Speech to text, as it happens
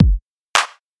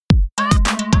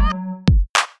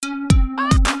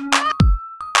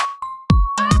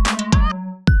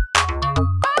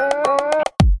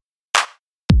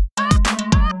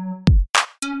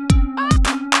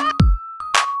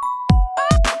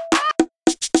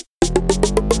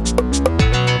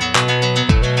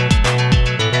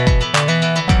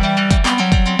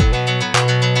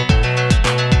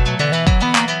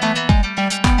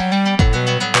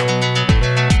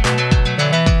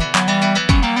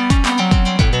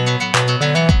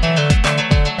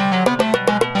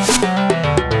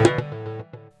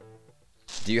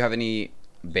you have any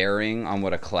bearing on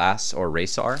what a class or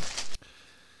race are?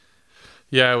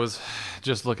 Yeah, I was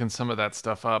just looking some of that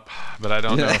stuff up, but I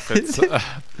don't know if it's.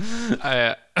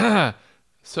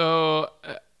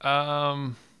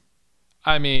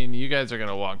 I mean, you guys are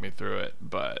gonna walk me through it,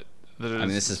 but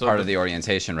this is part of the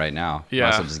orientation right now. Yeah, might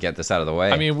as well just get this out of the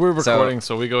way. I mean, we're recording,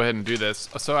 so we go ahead and do this.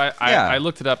 So I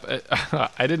looked it up.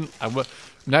 I'm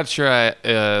not sure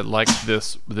I liked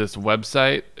this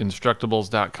website,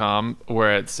 Instructables.com,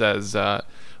 where it says.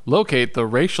 Locate the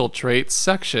racial traits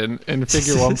section in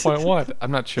Figure 1.1. I'm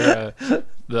not sure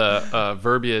the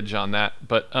verbiage on that,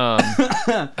 but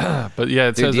yeah,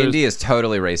 it says D&D is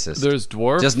totally racist. There's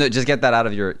dwarf. Just get that out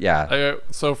of your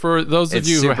So for those of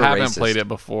you who haven't racist. played it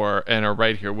before and are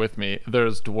right here with me,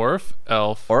 there's dwarf,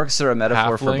 elf. Orcs are a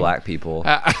metaphor halfling. for black people.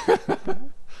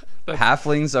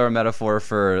 Halflings are a metaphor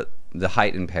for the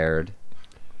height impaired.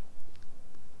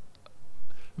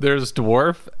 There's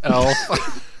dwarf,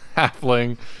 elf.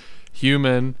 Halfling,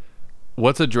 human.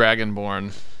 What's a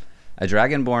dragonborn? A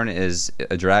dragonborn is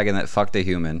a dragon that fucked a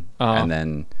human, and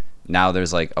then now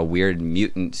there's like a weird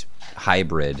mutant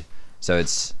hybrid. So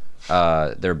it's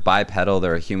they're bipedal,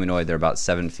 they're a humanoid, they're about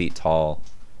 7 feet tall,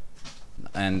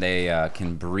 and they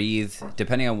can breathe.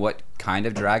 Depending on what kind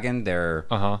of dragon their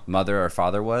mother or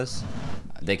father was,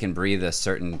 they can breathe a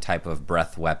certain type of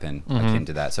breath weapon akin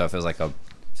to that. So if it was like a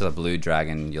blue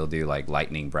dragon, you'll do like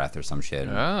lightning breath or some shit,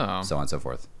 so on and so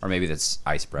forth. Or maybe that's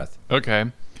ice breath. Okay.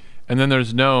 And then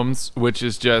there's gnomes, which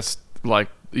is just like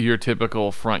your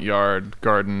typical front yard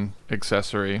garden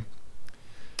accessory.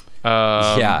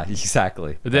 Yeah,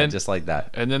 exactly. Then, just like that.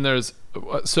 And then there's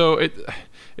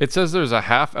it says there's a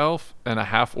half elf and a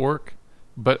half orc,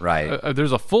 but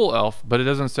there's a full elf, but it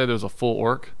doesn't say there's a full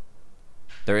orc.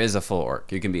 There is a full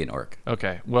orc. You can be an orc.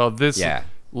 Okay. Well, this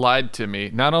lied to me.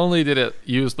 Not only did it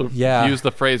use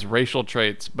the phrase racial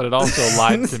traits, but it also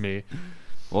lied to me.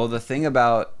 Well, the thing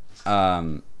about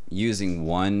using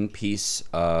one piece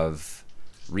of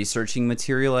researching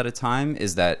material at a time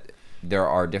is that there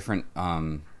are different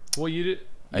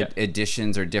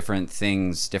editions or different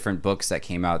things, different books that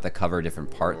came out that cover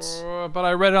different parts. But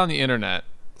I read it on the internet,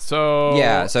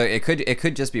 so so it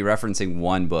could just be referencing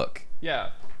one book.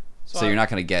 Yeah. So you're not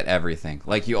going to get everything.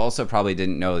 Like, you also probably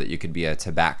didn't know that you could be a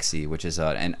tabaxi, which is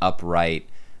an upright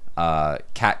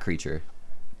cat creature.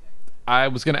 I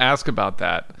was going to ask about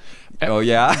that. Oh,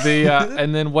 yeah?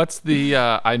 And then what's the,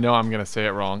 I know I'm going to say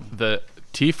it wrong, the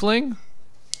tiefling?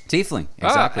 Tiefling,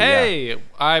 exactly. Hey,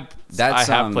 I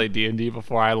have played D&D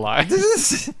before. I lied.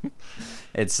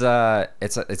 It's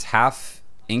half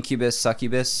incubus,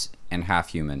 succubus, and half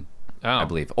human, I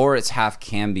believe. Or it's half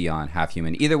Cambion, half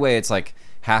human. Either way, it's like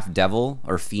half devil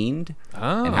or fiend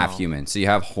and half human. So you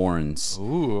have horns.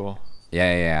 Ooh.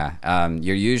 Yeah.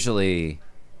 You're usually,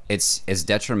 it's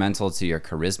detrimental to your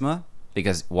charisma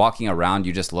because walking around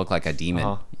you just look like a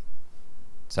demon.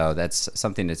 So that's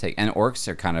something to take. And orcs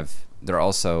are they're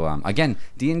also again,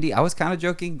 D&D. I was kind of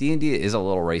joking. D&D is a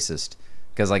little racist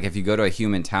because like if you go to a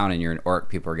human town and you're an orc,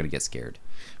 people are gonna get scared.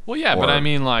 Well, yeah, but I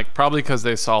mean, like, probably because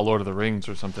they saw Lord of the Rings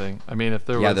or something. I mean, if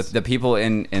there was... Yeah, the people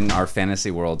in our fantasy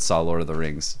world saw Lord of the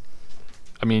Rings.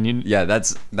 I mean, yeah,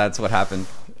 that's what happened.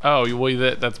 Oh,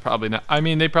 well, that's probably not... I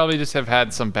mean, they probably just have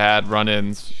had some bad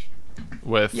run-ins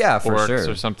with orcs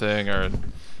or something, or,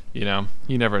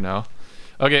 you never know.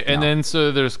 Okay, and then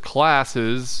so there's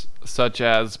classes such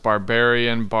as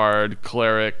Barbarian, Bard,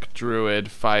 Cleric,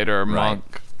 Druid, Fighter,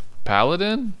 Monk,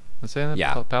 Paladin? Am I saying that?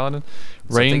 Yeah. Paladin?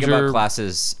 So Ranger. think about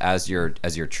classes as your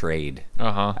trade,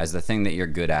 as the thing that you're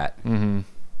good at, and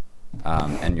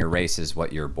your race is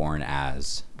what you're born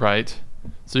as. Right.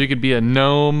 So you could be a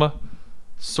gnome,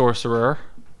 sorcerer,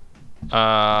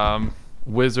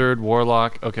 wizard,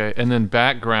 warlock. Okay, and then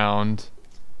background,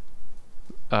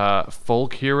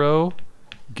 folk hero,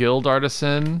 guild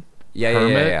artisan.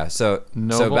 Hermit, Yeah. So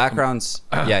backgrounds.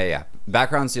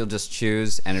 Backgrounds you'll just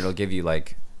choose, and it'll give you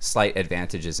like slight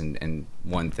advantages in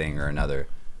one thing or another.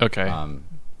 Okay.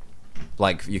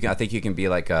 Like I think you can be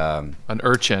like an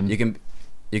urchin. You can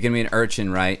be an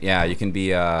urchin, right? Yeah. You can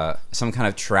be some kind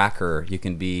of tracker. You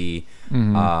can be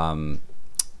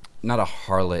not a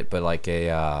harlot, but like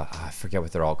I forget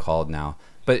what they're all called now.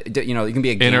 But you can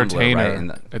be a gambler, entertainer.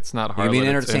 Right? It's not harlot. You can be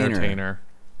an entertainer.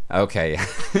 Okay.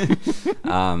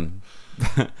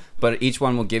 But each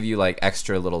one will give you like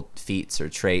extra little feats or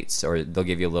traits, or they'll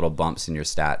give you little bumps in your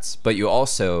stats. But you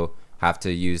also have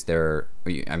to use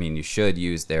you should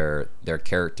use their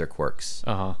character quirks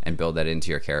and build that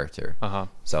into your character.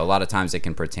 So a lot of times it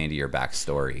can pertain to your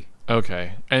backstory.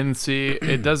 Okay. And see,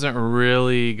 it doesn't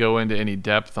really go into any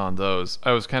depth on those.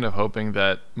 I was kind of hoping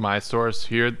that my source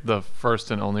here, the first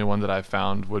and only one that I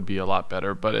found, would be a lot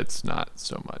better, but it's not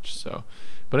so much. So,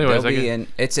 but anyways,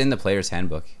 it's in the player's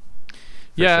handbook.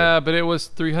 Yeah, sure. But it was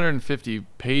 350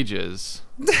 pages.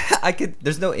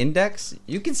 There's no index.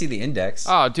 You can see the index.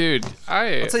 Oh, dude,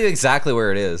 I'll tell you exactly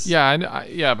where it is. Yeah,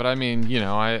 yeah, but I mean,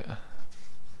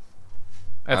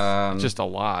 that's just a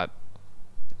lot.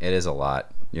 It is a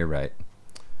lot. You're right.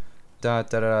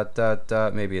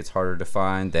 Maybe it's harder to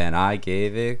find than I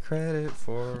gave it credit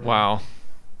for. Wow.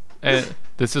 And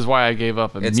this is why I gave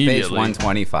up immediately. It's page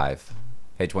 125.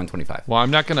 Page 125. Well,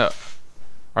 I'm not going to...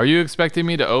 Are you expecting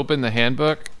me to open the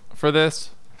handbook for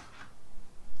this?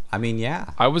 I mean,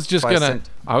 yeah. I was just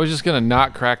gonna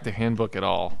not crack the handbook at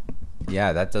all.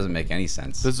 Yeah, that doesn't make any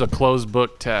sense. This is a closed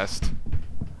book test.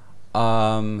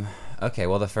 Okay,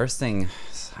 well, the first thing...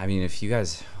 I mean, if you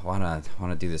guys wanna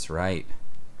do this right,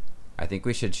 I think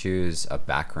we should choose a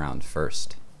background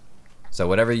first. So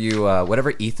whatever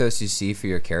ethos you see for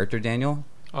your character, Daniel,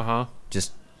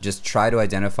 just try to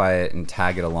identify it and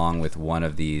tag it along with one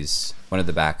of the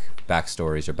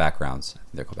backstories or backgrounds.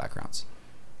 They're called backgrounds.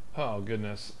 Oh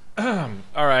goodness! All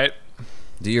right.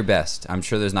 Do your best. I'm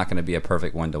sure there's not going to be a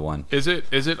perfect 1-to-1.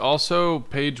 Is it also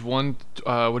page 1?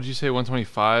 What did you say?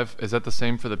 125. Is that the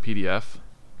same for the PDF?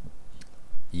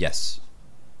 Yes.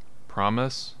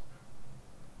 Promise?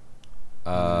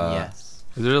 Yes.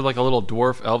 Is there like a little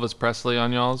dwarf Elvis Presley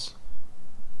on y'all's?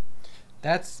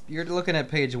 You're looking at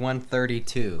page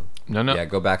 132. No. Yeah,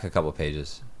 go back a couple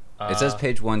pages. It says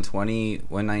page 120,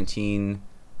 119.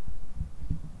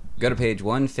 Go to page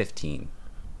 115.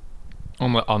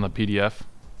 On the PDF?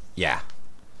 Yeah.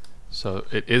 So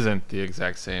it isn't the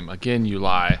exact same. Again, you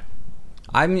lie.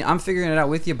 I'm figuring it out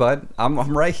with you, bud. I'm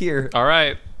right here. All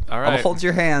right. I'll hold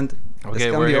your hand. Okay,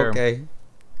 it's gonna be okay.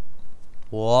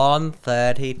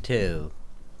 132.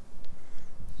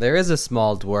 There is a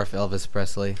small dwarf Elvis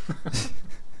Presley.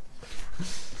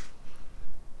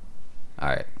 All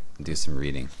right, do some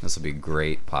reading. This will be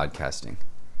great podcasting.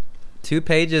 2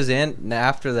 pages in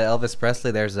after the Elvis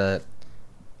Presley, there's a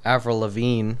Avril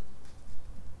Lavigne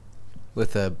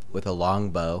with a long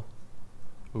bow.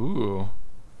 Ooh.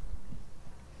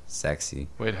 Sexy.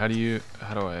 Wait, how do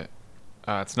I?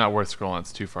 It's not worth scrolling.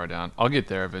 It's too far down. I'll get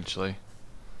there eventually.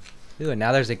 Ooh, and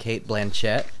now there's a Kate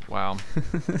Blanchett. Wow.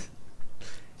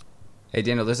 Hey,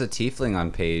 Daniel, there's a tiefling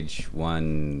on page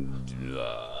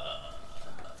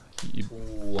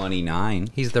 129.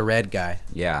 He's the red guy.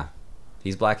 Yeah.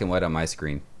 He's black and white on my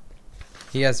screen.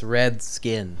 He has red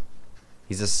skin.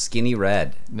 He's a skinny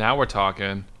red. Now we're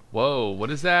talking. Whoa,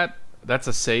 what is that? That's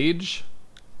a sage?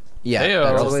 Yeah.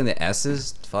 That's all the way in the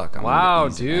S's? Fuck. Wow,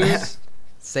 dude.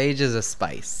 Sage is a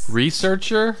spice.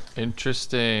 Researcher?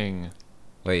 Interesting.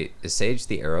 Wait, is Sage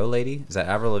the arrow lady? Is that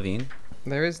Avril Lavigne?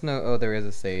 There is no... Oh, there is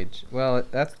a sage. Well,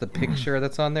 that's the picture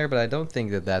that's on there, but I don't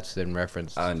think that's in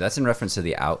reference. That's in reference to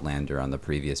the Outlander on the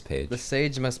previous page. The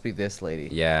sage must be this lady.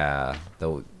 Yeah,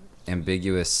 the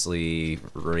ambiguously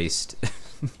raced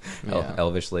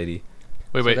elvish lady.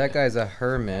 Wait. That guy's a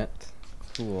hermit.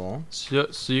 Cool.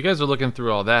 So you guys are looking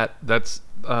through all that. That's...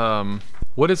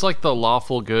 what is like the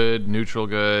lawful good, neutral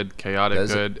good, chaotic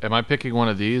good? Am I picking one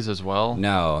of these as well?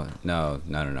 No. No,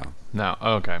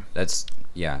 okay.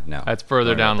 No. That's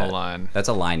further down the line. That's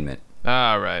alignment.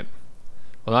 All right.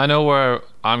 Well, I know where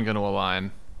I'm going to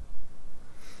align.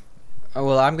 Oh,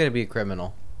 well, I'm going to be a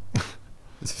criminal.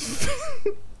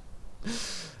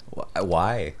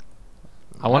 Why?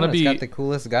 I want to be... It's got the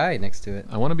coolest guy next to it.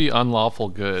 I want to be unlawful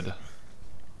good.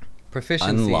 Proficiencies.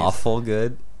 Unlawful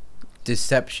good?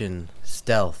 Deception.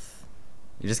 Stealth.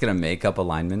 You're just going to make up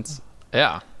alignments?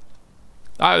 Yeah.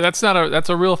 That's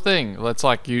a real thing. That's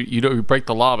like you don't break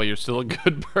the law, but you're still a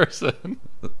good person.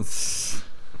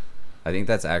 I think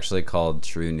that's actually called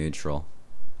true neutral.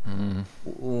 Mm.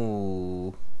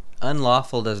 Ooh.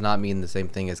 Unlawful does not mean the same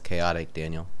thing as chaotic,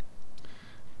 Daniel.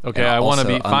 Okay, I want to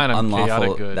be fine. I'm unlawful,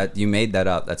 chaotic good. That you made that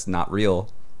up. That's not real.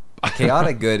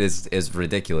 Chaotic good is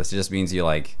ridiculous. It just means you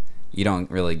don't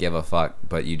really give a fuck,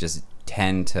 but you just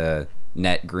tend to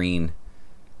net green.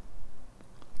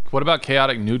 What about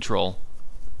chaotic neutral?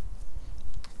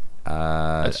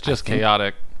 That's just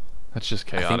chaotic. That's just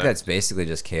chaotic. I think that's basically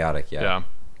just chaotic. Yeah. I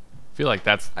feel like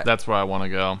that's where I want to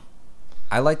go.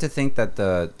 I like to think that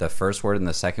the first word and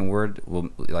the second word will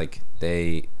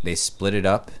they split it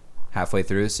up halfway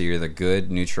through, so you're the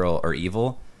good, neutral, or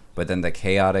evil. But then the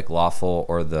chaotic, lawful,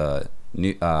 or the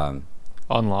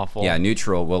unlawful. Yeah,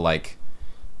 neutral will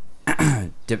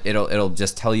it'll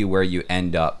just tell you where you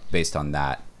end up based on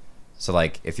that. So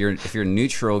if you're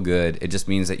neutral good, it just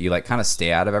means that you kind of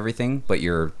stay out of everything, but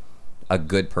you're a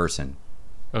good person.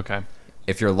 Okay.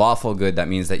 If you're lawful good, that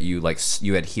means that you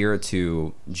adhere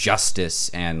to justice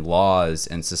and laws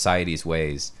and society's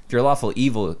ways. If you're lawful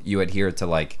evil, you adhere to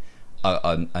like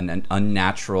an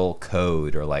unnatural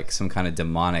code or like some kind of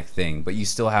demonic thing, but you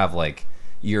still have like,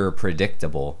 you're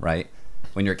predictable, right?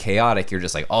 When you're chaotic, you're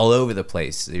just like all over the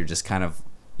place. You're just kind of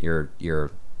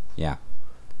yeah.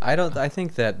 I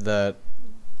think that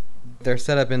they're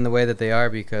set up in the way that they are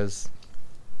because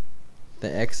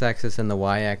the x-axis and the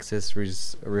y-axis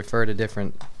refer to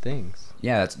different things.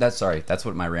 Yeah, that's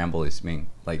what my rambles mean.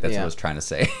 Like that's what I was trying to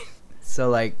say. So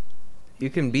like,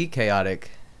 you can be chaotic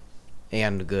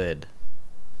and good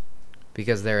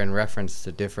because they're in reference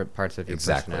to different parts of your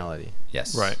personality.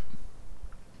 Yes. Right.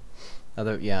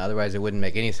 Otherwise it wouldn't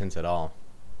make any sense at all.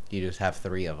 You just have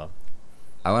 3 of them.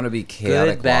 I want to be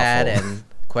chaotic, good, bad, lawful. and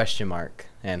question mark.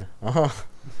 And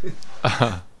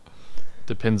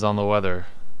depends on the weather.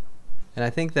 And I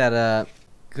think that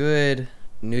good,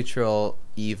 neutral,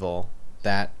 evil,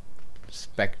 that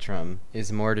spectrum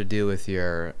is more to do with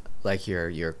your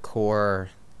core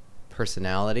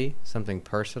personality, something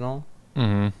personal.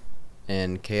 Mm-hmm.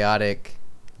 And chaotic,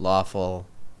 lawful,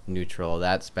 neutral,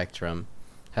 that spectrum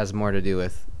has more to do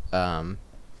with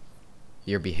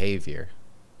your behavior.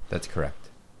 That's correct.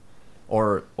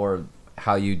 Or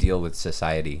how you deal with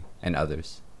society and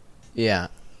others. Yeah.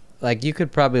 Like, you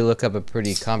could probably look up a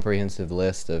pretty comprehensive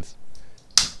list of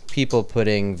people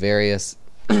putting various...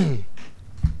 But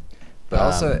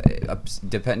also,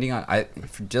 depending on...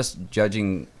 just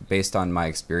judging based on my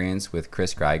experience with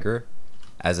Chris Geiger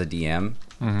as a DM,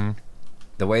 mm-hmm.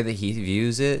 the way that he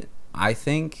views it, I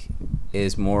think,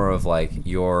 is more of like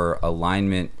your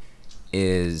alignment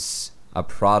is a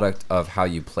product of how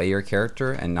you play your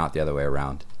character and not the other way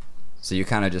around. So you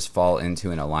kind of just fall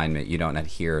into an alignment. You don't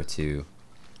adhere to,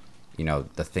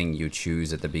 the thing you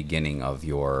choose at the beginning of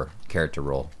your character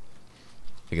role,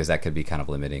 because that could be kind of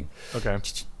limiting. Okay.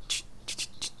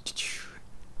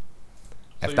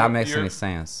 If that makes any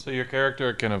sense. So your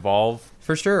character can evolve?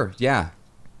 For sure, yeah.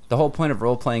 The whole point of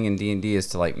role-playing in D&D is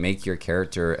to like make your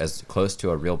character as close to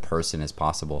a real person as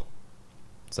possible.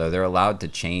 So they're allowed to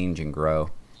change and grow.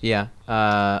 Yeah.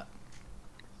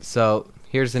 So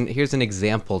here's an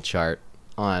example chart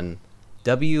on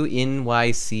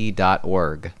wnyc.org.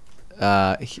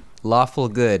 Lawful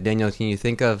good. Daniel, can you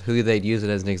think of who they'd use it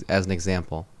as an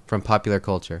example from popular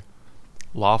culture?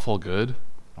 Lawful good?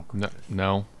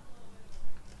 No.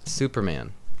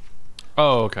 Superman.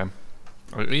 Oh, okay.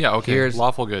 Yeah, okay.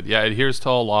 Lawful good. Yeah, adheres to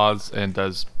all laws and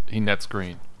he nets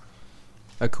green.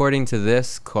 According to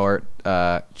this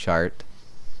chart,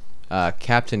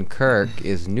 Captain Kirk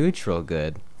is neutral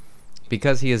good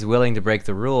because he is willing to break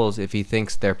the rules if he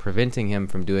thinks they're preventing him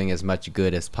from doing as much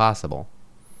good as possible.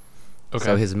 Okay.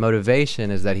 So his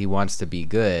motivation is that he wants to be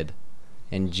good,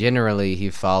 and generally he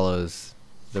follows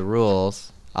the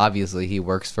rules. Obviously, he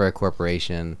works for a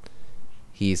corporation.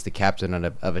 He's the captain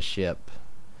of a ship.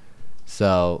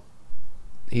 So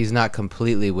he's not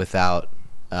completely without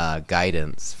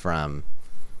guidance from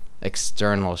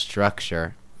external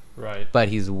structure. Right. But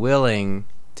he's willing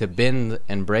to bend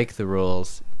and break the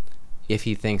rules if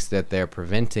he thinks that they're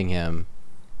preventing him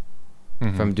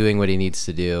from doing what he needs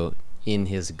to do in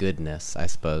his goodness, I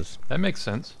suppose. That makes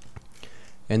sense.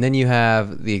 And then you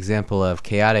have the example of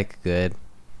chaotic good,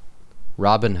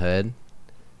 Robin Hood,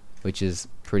 which is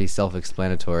pretty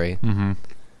self-explanatory,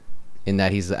 in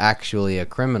that he's actually a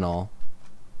criminal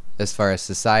as far as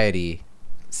society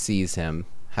sees him.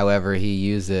 However,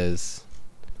 he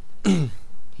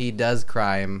does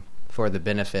crime for the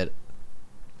benefit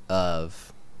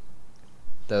of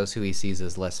those who he sees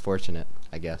as less fortunate,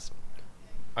 I guess.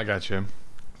 I got you.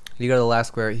 You go to the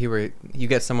last where you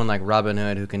get someone like Robin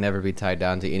Hood who can never be tied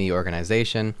down to any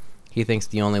organization. He thinks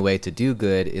the only way to do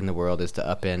good in the world is to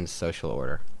upend social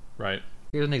order. Right.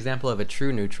 Here's an example of a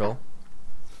true neutral.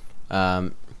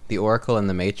 The Oracle in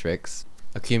the Matrix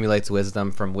accumulates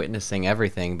wisdom from witnessing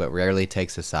everything but rarely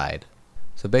takes a side.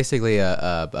 So basically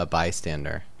a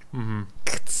bystander. And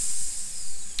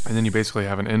then you basically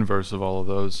have an inverse of all of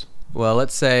those. Well,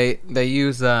 let's say they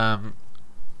use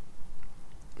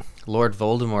Lord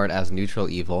Voldemort as neutral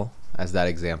evil, as that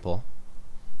example.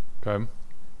 Okay.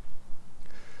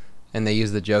 And they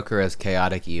use the Joker as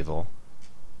chaotic evil.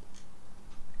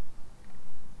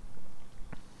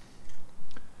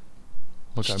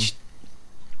 Okay.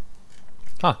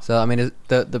 Huh. So, I mean,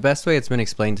 the best way it's been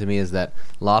explained to me is that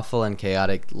lawful and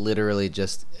chaotic literally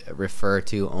just refer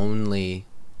to only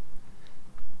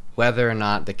whether or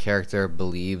not the character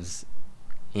believes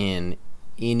in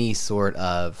any sort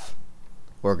of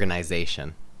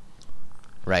organization,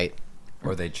 right?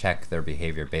 Or they check their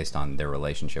behavior based on their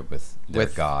relationship with their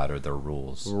god or their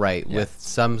rules. Right, with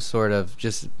some sort of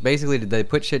just basically they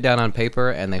put shit down on paper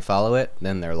and they follow it,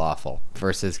 then they're lawful.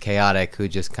 Versus chaotic, who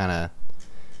just kind of,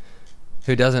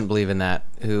 who doesn't believe in that,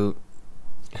 who,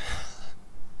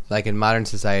 like in modern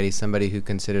society, somebody who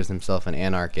considers himself an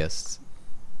anarchist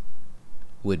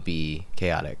would be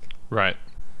chaotic. Right.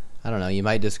 I don't know, you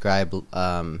might describe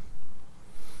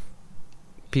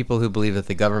people who believe that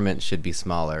the government should be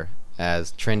smaller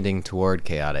as trending toward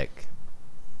chaotic,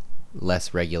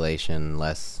 less regulation,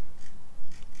 less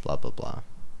blah blah blah.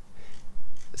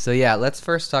 So yeah, let's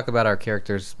first talk about our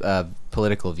characters'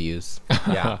 political views.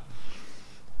 Yeah.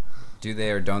 Do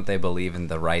they or don't they believe in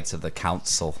the rights of the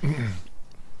council?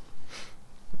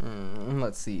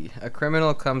 Let's see. A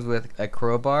criminal comes with a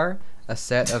crowbar, a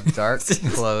set of dark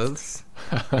clothes,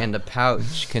 and a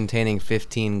pouch containing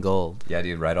 15 gold. Yeah,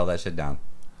 dude, write all that shit down.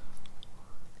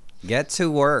 Get to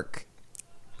work.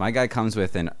 My guy comes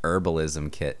with an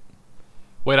herbalism kit.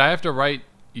 Wait, I have to write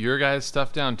your guys'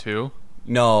 stuff down too?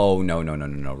 No.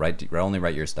 Only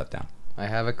write your stuff down. I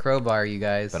have a crowbar, you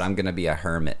guys. But I'm gonna be a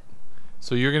hermit.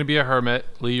 So you're gonna be a hermit.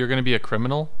 Lee, you're gonna be a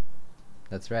criminal?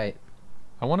 That's right.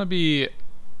 I want to be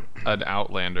an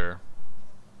outlander.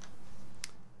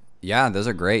 Yeah, those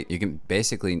are great. You can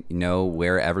basically know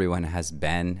where everyone has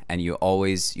been, and you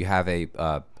have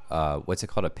a what's it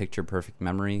called? A picture perfect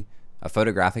memory, a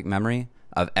photographic memory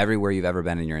of everywhere you've ever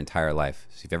been in your entire life.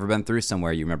 So if you've ever been through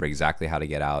somewhere, you remember exactly how to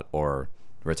get out or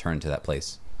return to that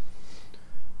place.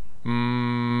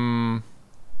 Yeah,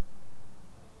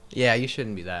 you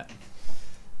shouldn't be that.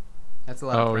 That's a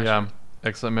lot of pressure. Oh, yeah.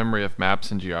 Excellent memory of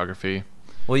maps and geography.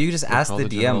 Well, you just ask the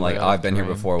DM, like, oh, I've been here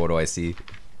before. What do I see?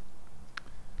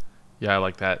 Yeah, I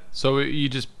like that. So you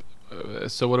just...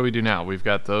 so what do we do now? We've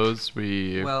got those.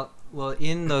 Well,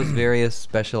 in those various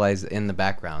specialized in the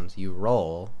backgrounds, you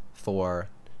roll for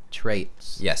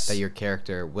traits that your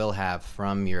character will have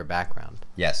from your background.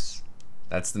 Yes.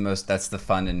 That's the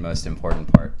fun and most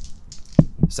important part.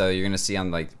 So you're going to see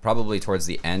on probably towards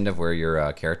the end of where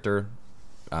your character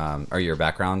or your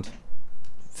background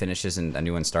finishes and a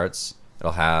new one starts,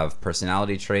 it'll have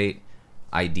personality trait,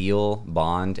 ideal,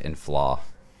 bond, and flaw.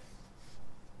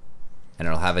 And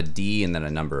it'll have a D and then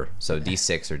a number. So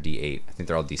D6 or D8. I think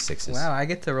they're all D6s. Wow, I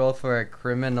get to roll for a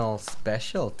criminal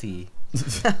specialty.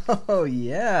 Oh,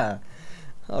 yeah.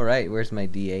 All right, where's my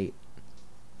D8?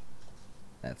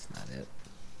 That's not it.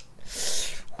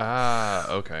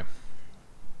 Okay.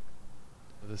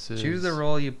 This is... Choose the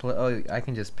role you play. Oh, I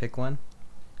can just pick one?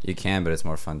 You can, but it's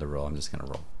more fun to roll. I'm just going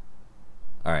to roll.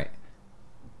 All right.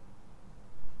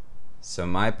 So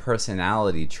my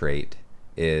personality trait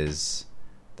is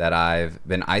that I've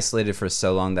been isolated for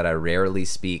so long that I rarely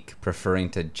speak, preferring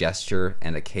to gesture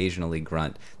and occasionally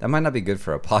grunt. That might not be good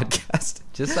for a podcast.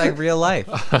 Just like real life.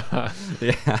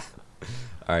 Yeah.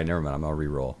 All right, never mind. I'm going to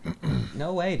re-roll.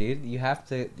 No way, dude. You have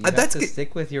to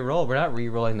stick with your roll. We're not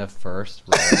re-rolling the first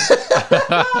roll.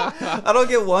 I don't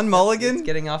get one mulligan? It's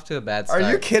getting off to a bad start.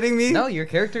 Are you kidding me? No, your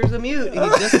character's a mute. He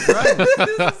just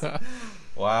grunts.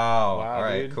 Wow. All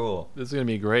right, dude. Cool. This is going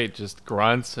to be great. Just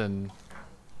grunts and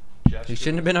gestures. You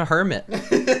shouldn't have been a hermit.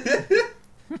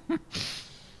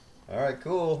 All right,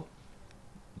 cool.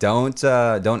 Don't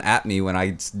at me when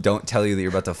I don't tell you that you're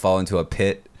about to fall into a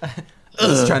pit. I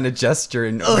was trying to gesture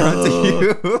and grunt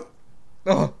to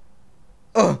you.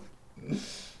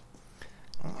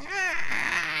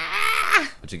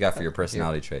 What you got for your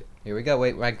personality trait? Here we go.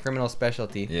 Wait, my criminal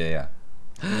specialty. Yeah.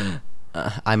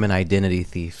 I'm an identity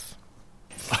thief.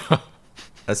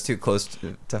 That's too close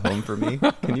to home for me.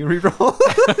 Can you re-roll?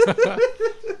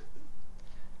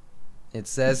 It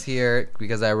says here,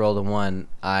 because I rolled a 1,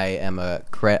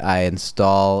 I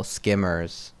install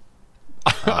skimmers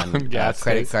on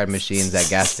credit card machines at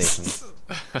gas stations.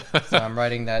 So I'm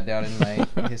writing that down in my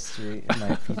history, in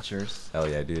my features. Hell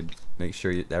yeah, dude. Make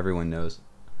sure everyone knows.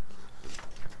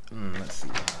 Let's see.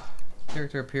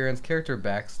 Character appearance, character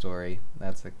backstory.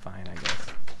 That's fine, I guess.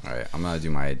 All right, I'm gonna do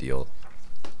my ideal.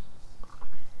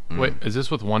 Wait, is this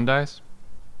with one dice?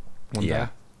 One yeah.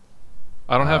 die?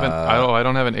 I don't have I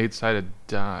don't have an 8-sided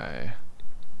die.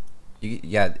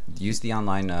 Use the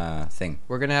online thing.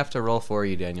 We're gonna have to roll for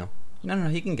you, Daniel. No,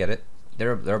 he can get it.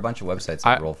 There are a bunch of websites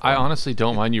that roll for I him. honestly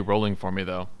don't mind you rolling for me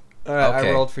though. All right, okay.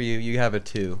 I rolled for you. You have a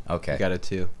 2. Okay. You got a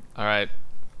 2. All right.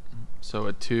 So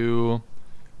a 2.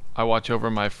 I watch over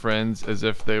my friends as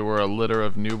if they were a litter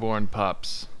of newborn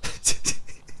pups.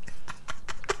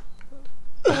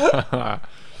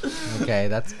 Okay,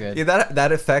 that's good. Yeah,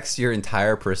 that affects your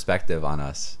entire perspective on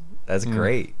us. That's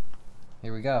great.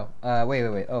 Here we go.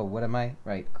 Wait. Oh, what am I?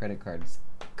 Right, credit cards.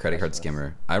 Credit card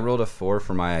skimmer. I rolled a 4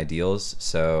 for my ideals,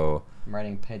 so I'm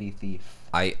writing petty thief.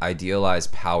 I idealize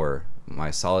power.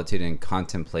 My solitude and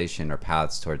contemplation are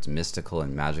paths towards mystical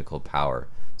and magical power.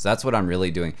 So that's what I'm really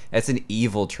doing. It's an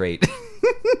evil trait.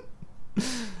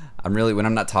 When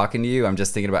I'm not talking to you, I'm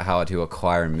just thinking about how to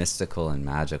acquire mystical and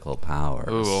magical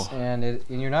powers. Ooh. And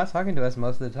you're not talking to us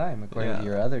most of the time, according to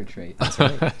your other trait. That's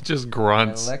right. Just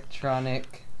grunts.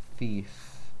 Electronic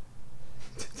thief.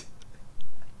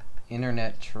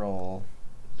 Internet troll.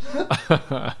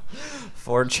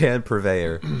 4chan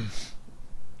purveyor.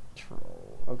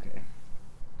 Troll. Okay.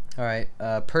 All right.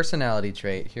 Personality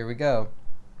trait. Here we go.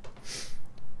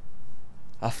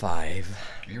 A 5.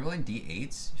 Are you rolling D8s?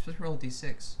 You're supposed to roll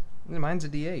D6. Mine's a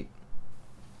D8.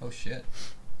 Oh, shit.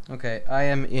 Okay. I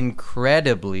am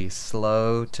incredibly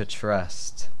slow to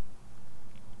trust.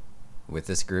 With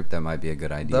this group, that might be a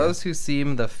good idea. Those who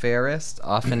seem the fairest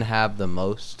often have the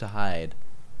most to hide.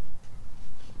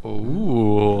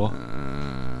 Ooh.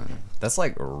 That's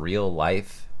like real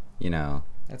life,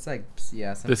 That's like,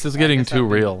 yeah. This is getting too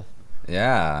real.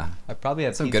 Yeah. I probably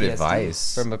have some PTSD good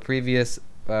advice from a previous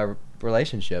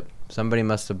relationship. Somebody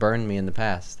must have burned me in the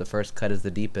past. The first cut is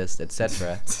the deepest,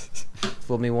 etc.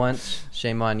 Fooled me once,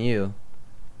 shame on you.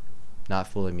 Not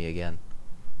fooling me again.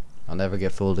 I'll never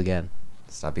get fooled again.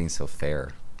 Stop being so fair.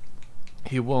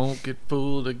 He won't get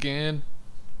fooled again.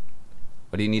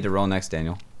 What do you need to roll next,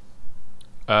 Daniel?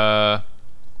 Oh,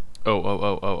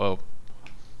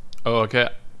 okay.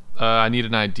 I need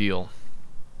an ideal.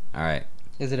 All right.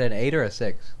 Is it an 8 or a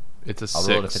 6? It's a I'll 6.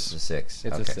 roll it if it's a 6.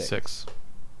 It's a okay. 6.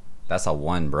 That's a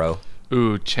 1, bro.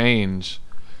 Ooh, change.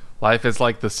 Life is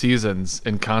like the seasons,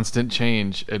 in constant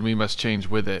change, and we must change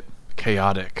with it.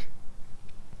 Chaotic.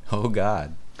 Oh,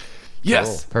 God.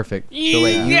 Yes! Cool. Perfect.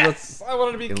 Yes! So wait, I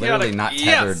wanted to be You're chaotic. literally not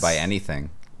tethered by anything.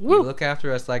 you look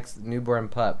after us like newborn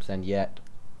pups, and yet...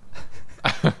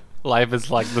 Life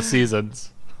is like the seasons.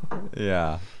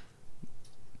 Yeah.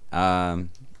 All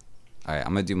right,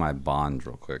 I'm going to do my bond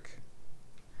real quick.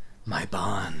 My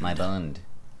bond. My bond.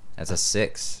 That's a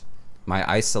 6. My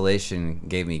isolation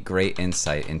gave me great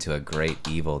insight into a great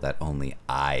evil that only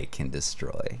I can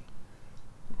destroy.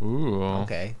 Ooh.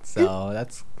 Okay, so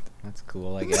that's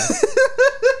cool, I guess.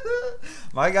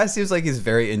 My guy seems like he's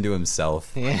very into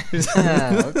himself. Yeah.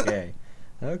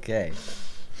 Okay.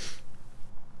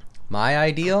 My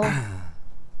ideal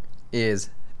is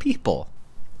people.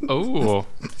 Oh.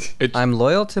 I'm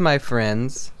loyal to my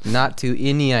friends, not to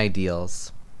any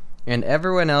ideals. And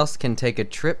everyone else can take a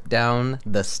trip down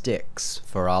the sticks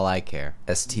for all I care.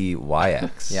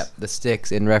 STYX. Yep, the sticks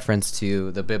in reference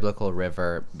to the biblical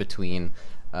river between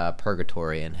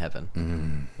purgatory and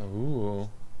heaven. Ooh.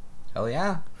 Hell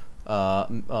yeah.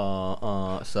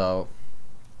 So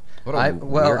What a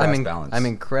weird-ass balance. I'm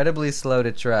incredibly slow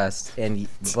to trust,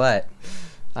 but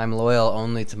I'm loyal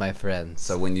only to my friends.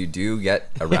 So when you do get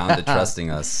around to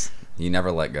trusting us, you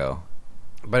never let go.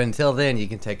 But until then, you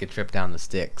can take a trip down the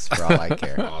sticks for all I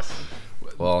care. Awesome.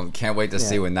 Well, can't wait to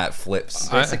see when that flips.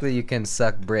 Basically, you can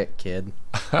suck brick, kid.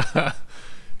 I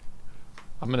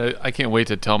can't wait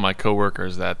to tell my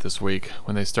coworkers that this week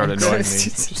when they start annoying me.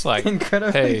 Just like,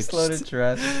 incredibly hey, slow to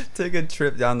trust. Take a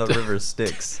trip down the river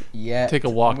Styx. Yeah. Take a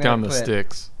walk down the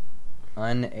sticks.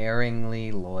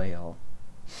 Unerringly loyal.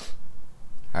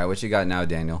 All right, what you got now,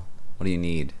 Daniel? What do you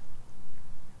need?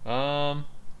 I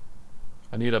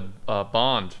need a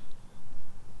bond.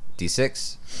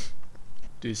 D6?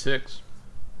 D6.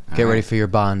 Get ready for your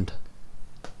bond.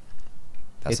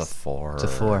 That's a 4. It's a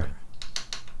 4.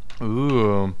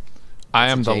 Ooh. I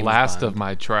am the James last Bond. of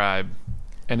my tribe,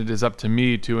 and it is up to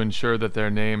me to ensure that their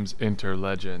names enter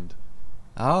legend.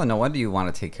 Oh, no wonder you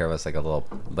want to take care of us like a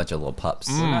bunch of little pups.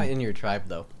 We're not in your tribe,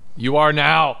 though. You are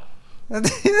now.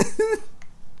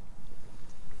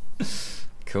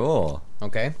 Cool.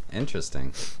 Okay.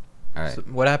 Interesting. All right. So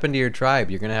what happened to your tribe?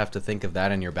 You're gonna have to think of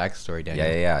that in your backstory, Daniel.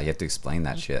 Yeah. You have to explain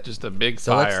that shit. Just a big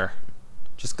So let's- fire.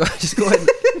 Just go ahead.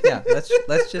 Yeah.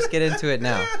 Let's just get into it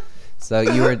now. So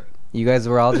you guys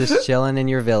were all just chilling in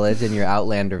your village, in your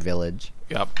Outlander village,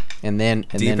 Yep. and then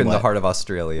Deep in what? the heart of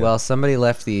Australia. Well, somebody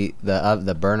left the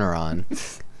burner on.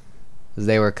 'Cause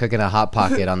they were cooking a hot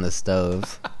pocket on the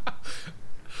stove.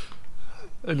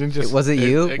 And then just, Was it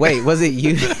you? Wait, was it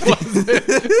you?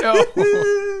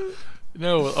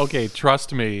 No. Okay,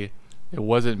 trust me. It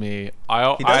wasn't me.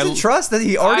 he doesn't trust that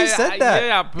he already said that.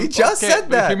 Yeah, he just said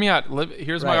that. Hear me out.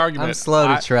 Here's my Right, argument. I'm slow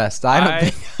to trust. I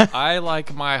don't think. I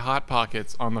like my hot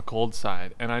pockets on the cold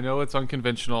side, and I know it's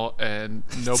unconventional, and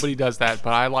nobody does that,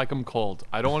 but I like them cold.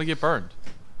 I don't want to get burned. I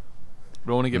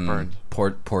don't want to get burned.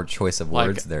 Poor choice of Like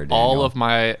words there, Daniel. all of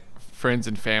my friends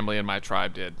and family in my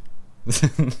tribe did.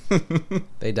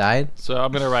 They died. So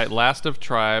I'm gonna write last of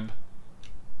tribe.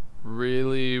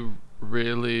 Really,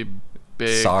 really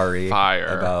big sorry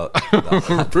fire.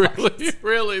 About really,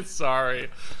 really sorry.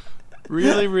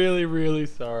 Really, really, really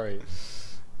sorry.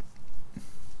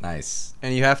 Nice.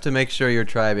 And you have to make sure your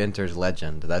tribe enters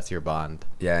legend. That's your bond.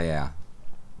 Yeah.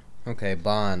 Okay,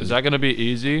 bond. Is that going to be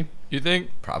easy, you think?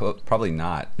 Probably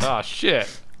not. Oh,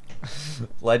 shit.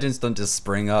 Legends don't just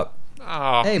spring up.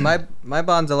 Oh. Hey, my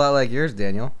bond's a lot like yours,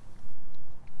 Daniel.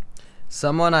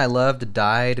 Someone I loved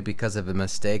died because of a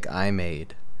mistake I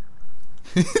made.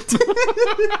 That's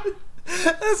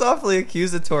awfully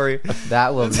accusatory.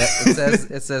 That will.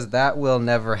 It says that will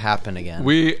never happen again.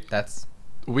 We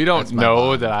don't that's my know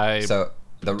bond. that I So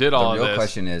the all real this.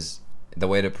 question is, the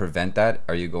way to prevent that,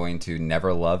 are you going to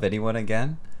never love anyone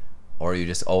again? Or are you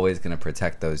just always going to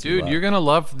protect those you Dude, love? you're going to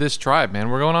love this tribe, man.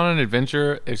 We're going on an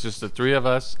adventure. It's just the three of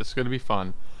us. It's going to be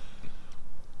fun.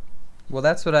 Well,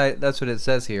 that's what it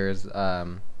says here is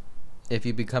if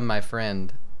you become my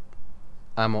friend,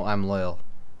 I'm loyal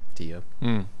to you.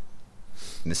 Mm.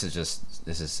 This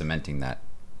is cementing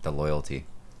the loyalty.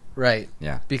 Right.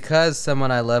 Yeah. Because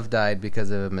someone I love died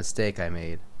because of a mistake I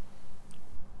made.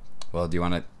 Well, do you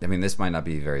want to? I mean, this might not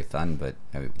be very fun, but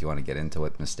do you want to get into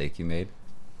what mistake you made?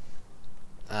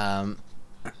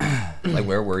 Like,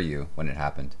 where were you when it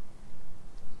happened?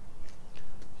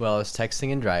 Well, I was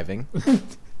texting and driving.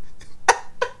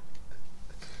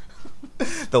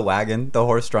 The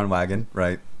horse-drawn wagon,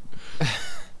 right?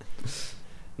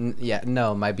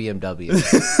 No, my BMW.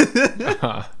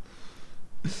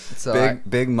 So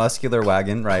big muscular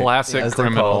wagon, right? Classic as they're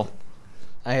criminal. called.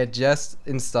 I had just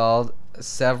installed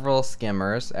several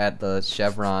skimmers at the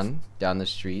Chevron down the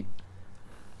street,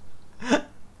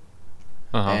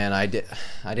 and I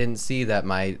didn't see that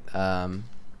my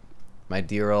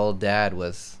dear old dad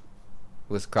was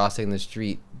crossing the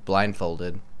street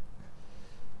blindfolded.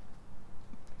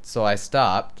 So I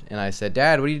stopped and I said,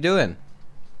 "Dad, what are you doing?"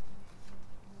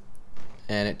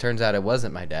 And it turns out it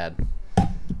wasn't my dad.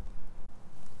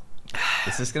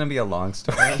 Is this gonna be a long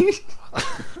story?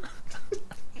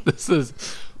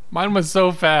 Mine was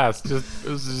so fast. It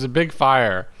was just a big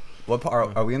fire. What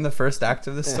part, are we in the first act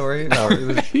of this story? No, it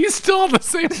was. He's still on the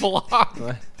same block.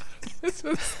 This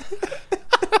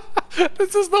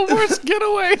is the worst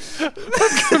getaway.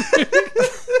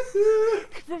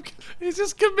 He's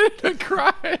just committed a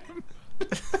crime.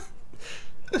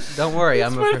 Don't worry,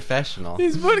 I'm a professional.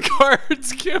 He's put card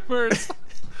skimmers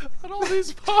on all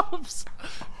these pumps.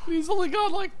 He's only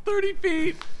gone like 30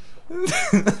 feet.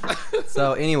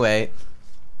 So anyway,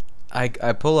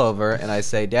 I pull over and I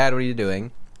say, "Dad, what are you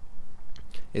doing?"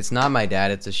 It's not my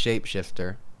dad, it's a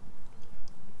shapeshifter.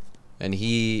 And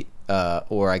he,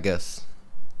 or I guess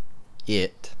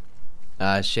it,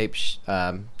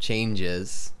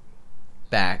 changes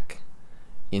back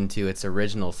into its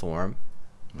original form,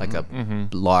 like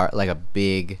like a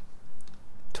big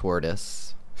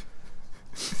tortoise.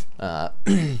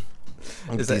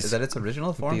 Is that its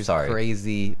original form? These Sorry.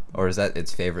 crazy Or is that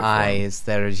its favorite form? eyes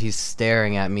he's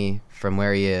staring at me from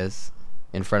where he is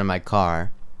in front of my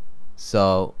car.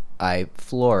 So I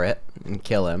floor it and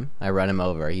kill him. I run him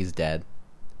over. He's dead.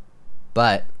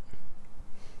 But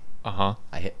I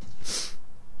hit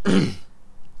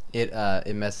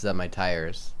it messes up my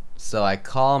tires. So I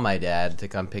call my dad to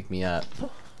come pick me up,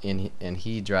 and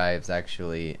he drives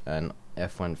actually an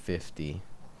F-150.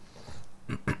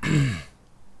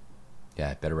 Yeah,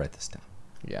 I better write this down.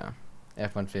 Yeah,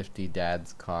 F-150,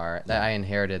 dad's car. I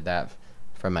inherited that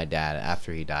from my dad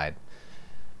after he died.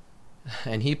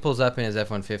 And he pulls up in his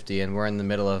F-150, and we're in the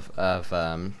middle of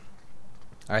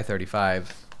I-35.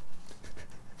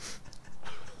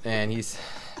 And he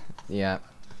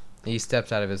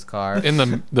steps out of his car. In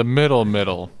the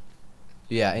middle.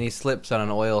 Yeah, and he slips on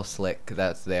an oil slick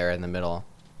that's there in the middle.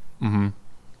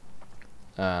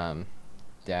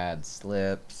 Dad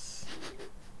slips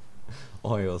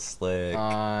Oil slick.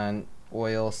 on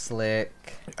oil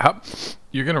slick.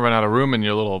 You're gonna run out of room in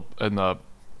your little the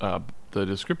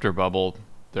descriptor bubble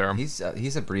there. He's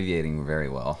abbreviating very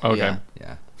well. Okay.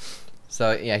 Yeah.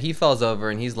 So yeah, he falls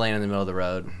over and he's laying in the middle of the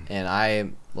road, and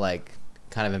I'm like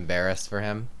kind of embarrassed for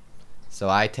him. So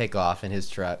I take off in his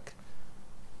truck.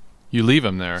 You leave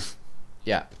him there.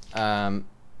 Yeah.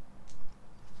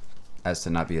 As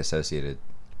to not be associated.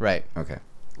 Right. Okay.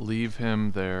 Leave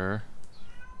him there,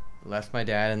 Left my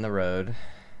dad in the road.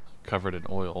 covered in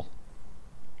oil.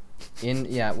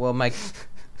 Well,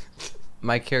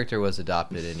 my character was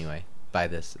adopted anyway by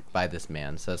this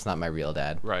man, so it's not my real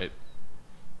dad. Right.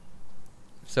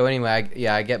 So anyway,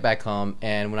 I get back home,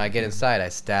 and when I get inside, I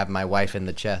stab my wife in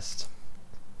the chest,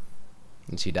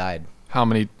 and she died. How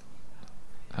many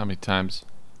times?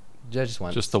 Just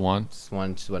once. Just the one?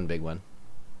 Just one big one.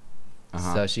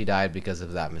 So she died because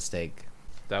of that mistake.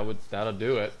 That'll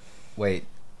do it. Wait,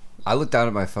 I looked down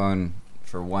at my phone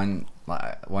for 1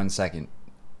 second.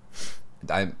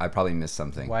 I probably missed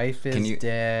something. Wife is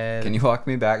dead. Can you walk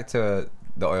me back to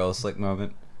the oil slick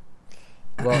moment?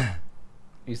 Well,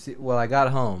 you see, I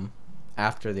got home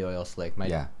after the oil slick.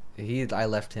 I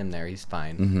left him there. He's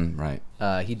fine. Mm-hmm, right.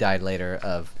 He died later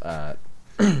of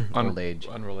old age.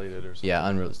 Unrelated or something.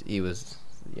 Yeah, he was.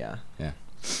 Yeah. Yeah.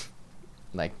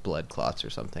 Like blood clots or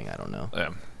something. I don't know. Yeah.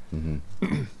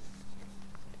 Mm-hmm.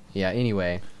 Yeah.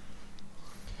 Anyway,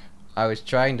 I was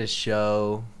trying to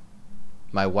show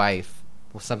my wife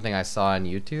something I saw on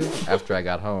YouTube after I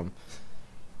got home.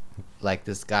 Like,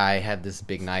 this guy had this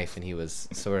big knife and he was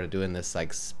sort of doing this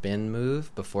like spin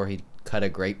move before he cut a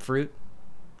grapefruit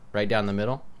right down the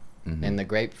middle. Mm-hmm. And the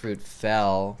grapefruit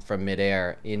fell from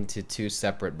midair into 2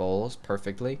 separate bowls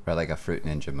perfectly. Right, like a fruit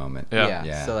ninja moment.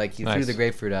 Yeah. So like he threw the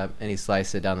grapefruit up and he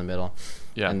sliced it down the middle.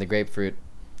 Yeah. And the grapefruit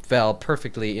fell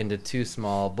perfectly into 2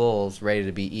 small bowls ready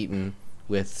to be eaten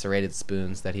with serrated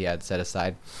spoons that he had set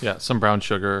aside. Yeah, some brown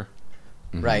sugar.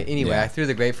 Mm-hmm. Right. Anyway, I threw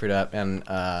the grapefruit up and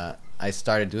I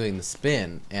started doing the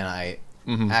spin, and I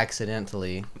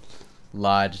accidentally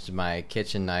lodged my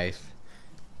kitchen knife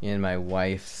in my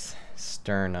wife's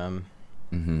sternum.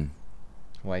 Mm-hmm.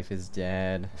 Wife is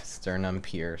dead. Sternum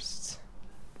pierced.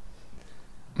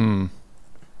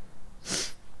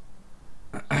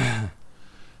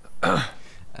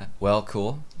 Well,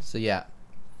 cool. So yeah.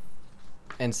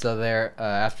 And so there,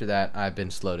 after that, I've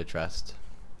been slow to trust.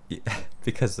 Yeah,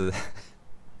 because of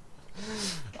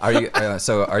Are you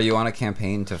are you on a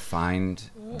campaign to find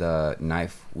the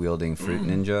knife wielding fruit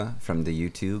ninja from the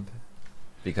YouTube?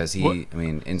 Because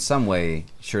in some way,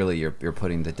 surely you're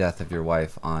putting the death of your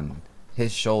wife on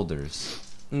his shoulders.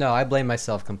 No, I blame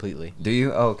myself completely. Do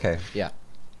you? Oh, okay. Yeah.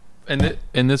 And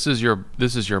this is your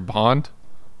bond,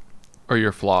 or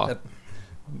your flaw?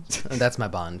 That's my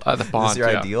bond. The bond. This is your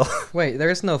ideal. Wait,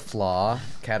 there's no flaw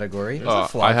category. There's a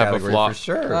flaw I have category a flaw for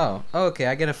sure. Oh, okay.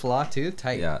 I get a flaw too.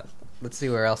 Tight. Yeah. Let's see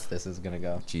where else this is gonna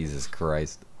go. Jesus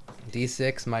Christ.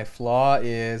 D6. My flaw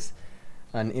is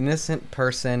an innocent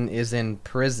person is in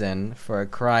prison for a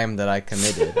crime that I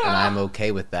committed, and I'm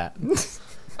okay with that.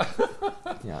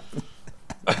 Yeah.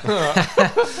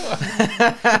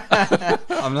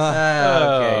 I'm not.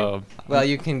 Okay. Well,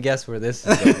 you can guess where this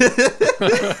is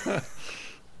going.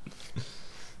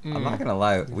 I'm not gonna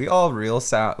lie. We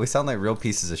sound like real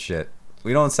pieces of shit.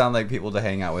 We don't sound like people to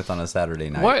hang out with on a Saturday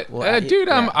night. What, dude?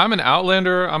 Yeah. I'm an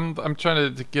outlander. I'm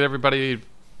trying to get everybody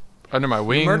under my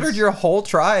wings. You murdered your whole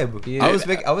tribe. Yeah.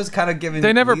 I was kind of giving.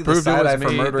 They never proved it was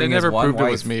me. They never proved it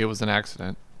was me. It was an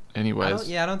accident.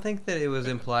 Anyways. I don't think that it was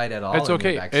implied at all. It's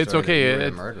okay. It's okay.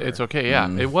 It's okay. Yeah,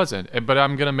 it wasn't. But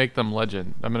I'm gonna make them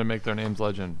legend. I'm gonna make their names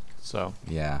legend. So.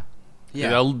 Yeah. Yeah.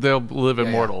 They'll live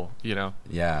immortal. Yeah. You know.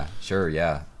 Yeah. Sure.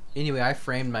 Yeah. Anyway, I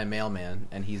framed my mailman,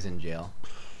 and he's in jail.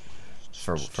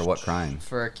 For what crime?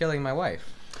 For killing my wife.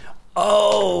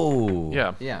 Oh.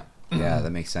 Yeah. Yeah. Yeah,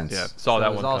 that makes sense. Yeah, saw that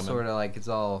one. It's all coming. Sort of like it's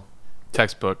all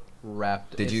textbook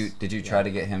wrapped. Did you try to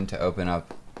get him to open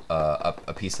up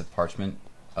a piece of parchment,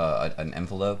 an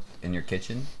envelope in your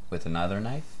kitchen with another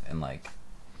knife, and like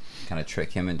kind of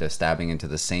trick him into stabbing into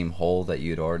the same hole that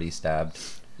you'd already stabbed?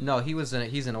 No, he's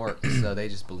an orc, so they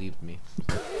just believed me.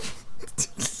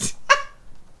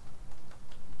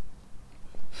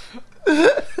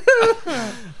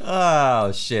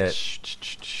 Oh shit!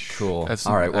 Cool.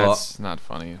 All right. Well, that's not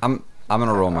funny. I'm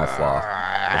gonna roll my flaw,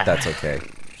 if that's okay.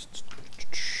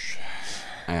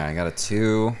 I got a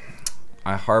 2.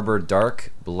 I harbor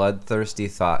dark, bloodthirsty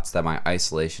thoughts that my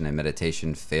isolation and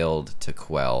meditation failed to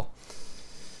quell.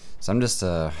 So I'm just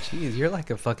Jeez, you're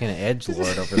like a fucking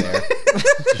edgelord over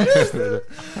there.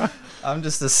 I'm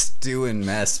just a stewing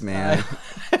mess, man.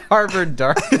 I harbor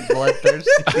dark,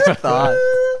 bloodthirsty thoughts.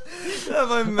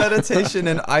 My meditation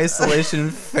and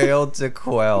isolation failed to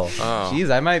quell. Oh.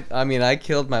 Jeez, I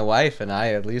killed my wife, and I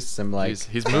at least am like.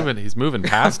 He's moving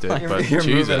past it, but you're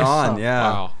Jesus. moving on,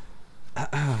 yeah. Wow.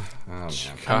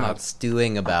 I'm not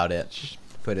stewing about it.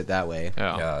 Put it that way.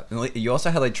 Yeah. You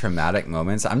also had like traumatic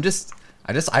moments. I just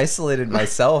isolated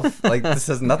myself. Like, this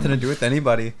has nothing to do with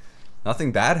anybody.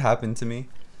 Nothing bad happened to me.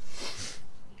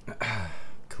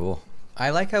 Cool. I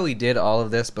like how we did all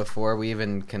of this before we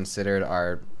even considered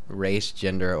our race,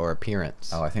 gender, or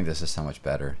appearance. Oh, I think this is so much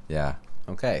better. Yeah.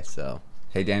 Okay, so.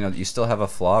 Hey, Daniel, you still have a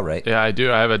flaw, right? Yeah, I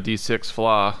do. I have a D6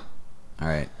 flaw. All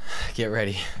right. Get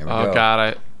ready. Here we go.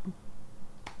 God,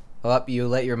 you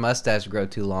let your mustache grow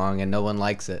too long, and no one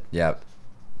likes it. Yep.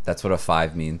 That's what a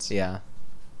 5 means. Yeah.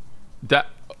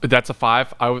 That's a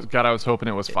 5. I was hoping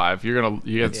it was 5. You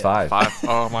get it's 5. 5.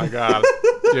 Oh my God,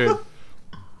 dude.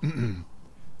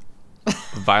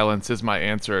 Violence is my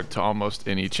answer to almost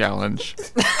any challenge.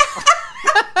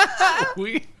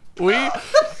 we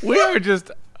are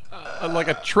just like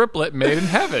a triplet made in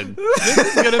heaven. This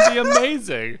is gonna be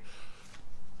amazing.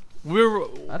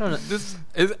 I don't know. This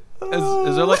is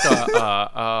there like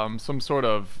a some sort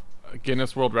of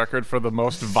Guinness World Record for the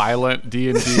most violent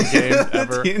D&D game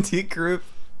ever? D&D group.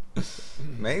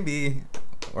 Maybe.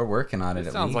 We're working on it.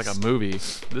 It sounds like a movie.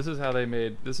 This is how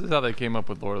they came up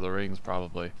with Lord of the Rings,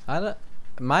 probably. I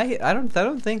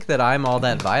don't think that I'm all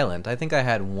that violent. I think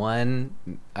I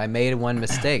made one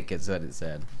mistake, is what it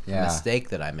said. Yeah. A mistake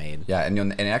that I made. Yeah, and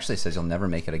it actually says you'll never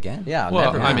make it again. Yeah,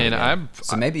 well, never I mean,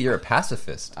 so maybe you're a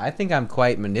pacifist. I think I'm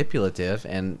quite manipulative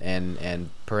and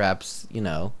perhaps, You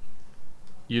know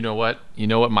what? You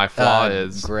know what my flaw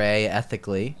is? Gray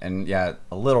ethically. And yeah,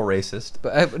 a little racist.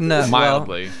 But no,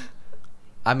 mildly. Well,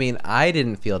 I mean, I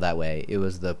didn't feel that way. It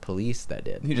was the police that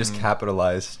did. You just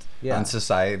capitalized on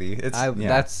society.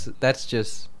 That's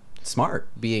just smart.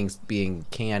 Being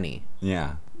canny.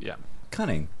 Yeah. Yeah.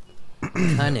 Cunning.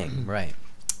 Cunning, right.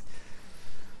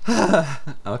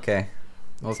 Okay.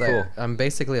 Well, So cool. I'm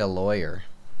basically a lawyer.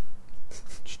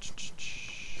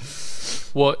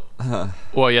 Well,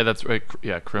 yeah, that's right.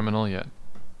 Yeah, criminal. Yeah.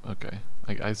 Okay.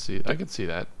 I see. I can see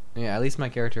that. Yeah, at least my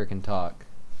character can talk.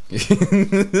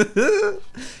 It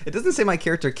doesn't say my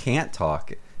character can't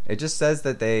talk. It just says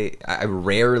that I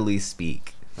rarely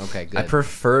speak. Okay, good. I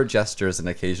prefer gestures and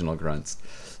occasional grunts.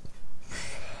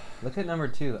 Look at number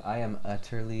 2. I am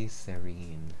utterly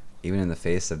serene. Even in the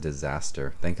face of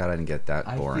disaster. Thank God I didn't get that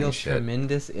boring I feel shit.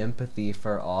 tremendous empathy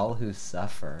for all who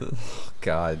suffer.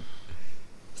 God.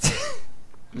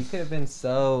 You could have been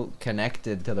so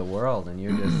connected to the world, and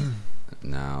you're just...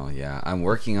 No, yeah. I'm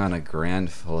working on a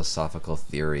grand philosophical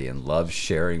theory and love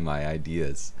sharing my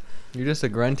ideas. You're just a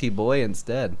grunty boy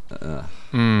instead.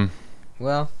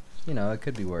 Well, it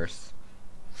could be worse.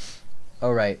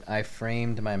 Oh, right. I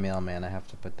framed my mailman. I have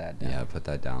to put that down. Yeah, put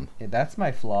that down. That's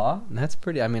my flaw. That's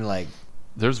pretty... I mean, like...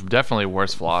 There's definitely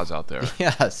worse flaws out there.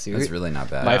 Yeah, seriously. That's really not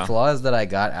bad. My flaw is that I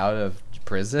got out of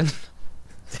prison.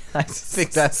 I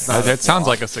think that's not That sounds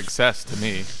like a success to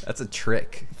me. That's a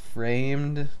trick.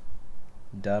 Framed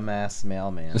dumbass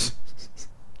mailman.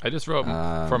 I just wrote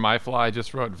for my flaw. I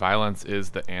just wrote violence is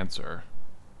the answer.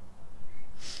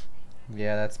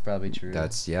 Yeah, that's probably true.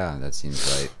 That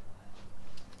seems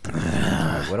right.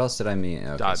 Alright, what else did I mean?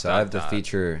 Okay, I have the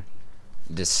feature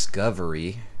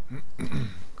discovery.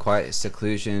 Quiet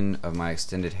seclusion of my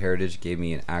extended heritage gave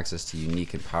me an access to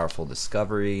unique and powerful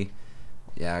discovery.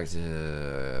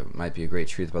 The might be a great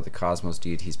truth about the cosmos,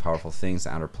 deities, powerful things,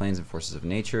 the outer planes and forces of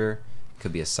nature.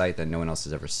 Could be a sight that no one else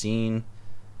has ever seen.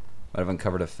 Might have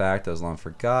uncovered a fact that was long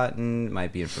forgotten.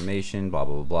 Might be information, blah,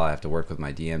 blah, blah, blah. I have to work with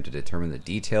my DM to determine the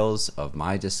details of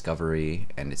my discovery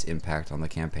and its impact on the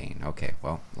campaign. Okay,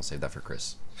 well, we'll save that for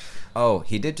Chris. Oh,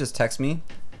 he did just text me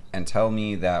and tell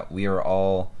me that we are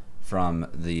all from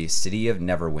the city of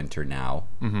Neverwinter now.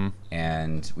 Mm-hmm.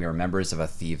 And we are members of a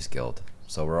thieves guild.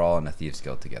 So we're all in a thieves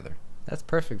guild together. That's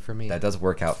perfect for me. That does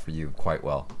work out for you quite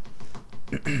well.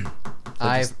 It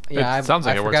sounds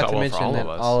like it works out well for all of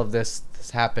us. All of this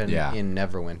happened in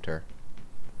Neverwinter,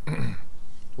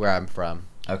 where I'm from.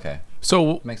 Okay.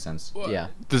 So makes sense. Yeah.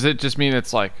 Does it just mean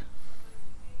it's like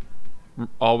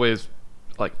always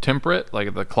like temperate,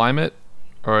 like the climate,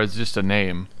 or is it just a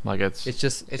name? Like it's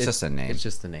just a name. It's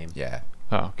just a name. Yeah.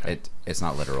 Oh, okay. It's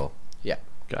not literal. Yeah.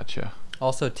 Gotcha.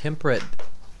 Also, temperate.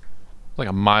 Like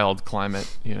a mild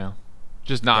climate,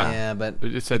 just not. Yeah, but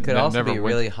it could also be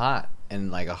really hot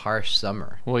and like a harsh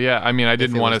summer. Well, yeah. I mean, I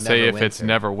didn't want to say if it's Neverwinter.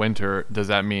 never winter, does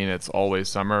that mean it's always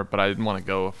summer? But I didn't want to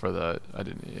go for the. I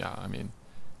didn't. Yeah. I mean,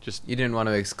 just. You didn't want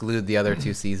to exclude the other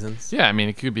 2 seasons. Yeah. I mean,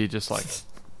 it could be just like,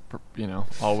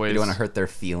 always. You don't want to hurt their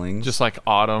feelings. Just like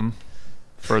autumn.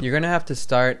 You're gonna have to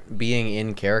start being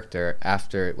in character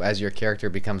as your character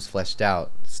becomes fleshed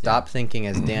out. Stop thinking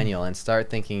as Daniel and start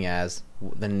thinking as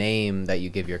the name that you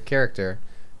give your character,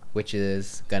 which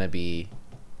is gonna be,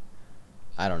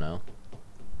 I don't know,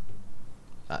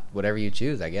 whatever you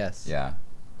choose, I guess. Yeah.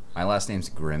 My last name's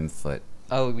Grimfoot.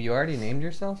 Oh, you already named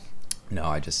yourself? No,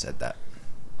 I just said that.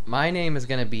 My name is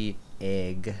gonna be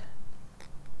Egg.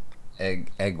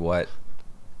 Egg what?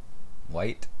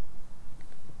 White?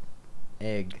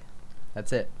 Egg.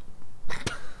 That's it.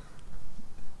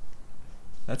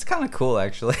 That's kind of cool,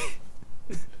 actually.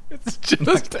 It's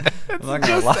just. I'm not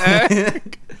gonna lie.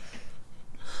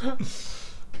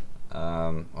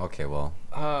 Okay, well.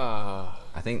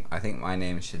 I think my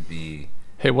name should be.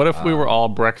 Hey, what if we were all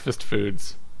breakfast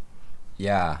foods?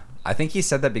 Yeah, I think he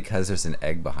said that because there's an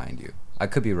egg behind you. I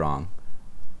could be wrong.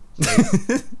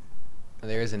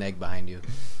 There is an egg behind you.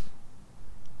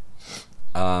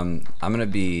 I'm gonna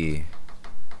be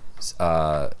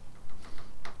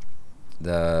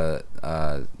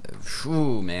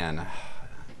man,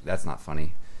 that's not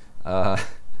funny. We're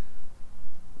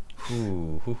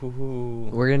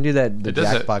gonna do the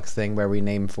Jackbox thing where we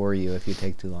name for you if you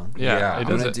take too long. Yeah, I'm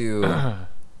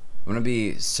gonna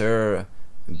be Sir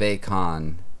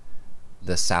Bacon,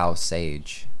 the Sow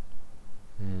Sage.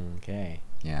 Okay.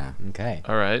 Yeah. Okay.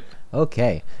 All right.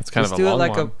 Okay. It's kind Just of a long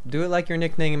one. Do it like you're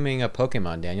nicknaming a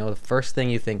Pokemon, Daniel. The first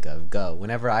thing you think of, go.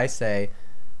 Whenever I say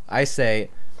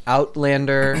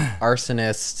Outlander,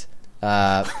 arsonist,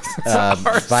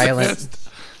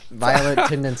 violent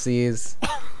tendencies.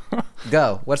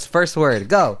 Go. What's the first word?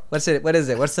 Go. What's it? What is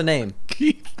it? What's the name?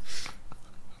 Keith.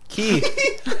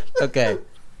 Okay.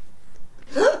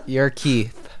 You're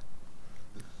Keith.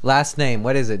 Last name.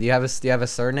 What is it? Do you have a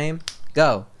surname?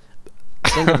 Go.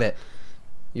 Think of it.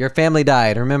 Your family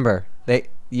died. Remember,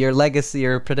 your legacy.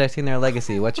 You're protecting their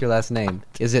legacy. What's your last name?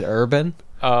 Is it Urban?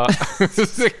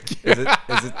 Is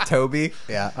it Toby?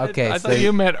 Yeah. Okay. I thought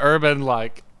you meant urban,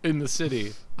 like in the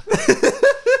city.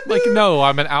 Like, no,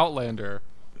 I'm an Outlander.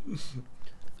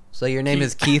 So your name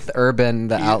is Keith Urban,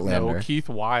 the Outlander. No, Keith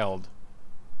Wild.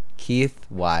 Keith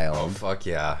Wild. Oh fuck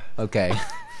yeah! Okay.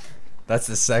 That's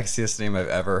the sexiest name I've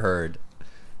ever heard.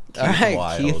 All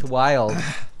right, Keith Wild.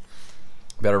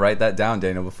 Better write that down,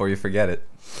 Daniel, before you forget it.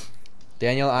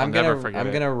 Daniel, I'm gonna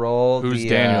roll. Who's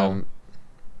Daniel?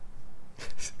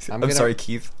 I'm sorry,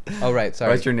 Keith. Oh right,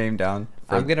 sorry. Write your name down.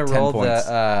 I'm gonna roll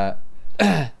the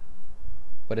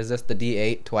what is this? The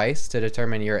D8 twice to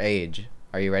determine your age.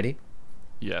 Are you ready?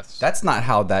 Yes. That's not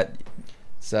how that.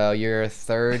 So you're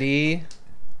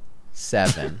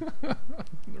 37.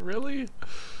 Really?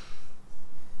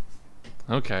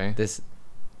 Okay.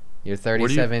 You're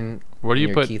 37. Where do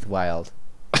you put Keith Wild?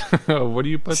 What do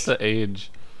you put the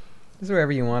age? Just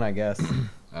wherever you want, I guess.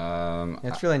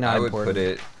 It's really not important. I would put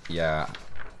it. Yeah.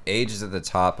 Age is at the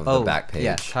top of the back page.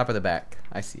 Yeah, top of the back.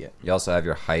 I see it. You also have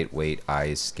your height, weight,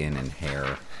 eyes, skin, and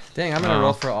hair. Dang, I'm gonna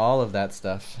roll for all of that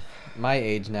stuff. My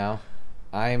age now.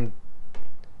 I'm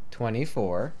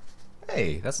 24.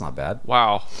 Hey, that's not bad.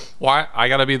 Wow. Why? I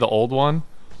gotta be the old one?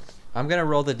 I'm gonna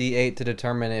roll the D8 to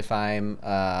determine if I'm.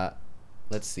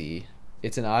 Let's see.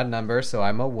 It's an odd number, so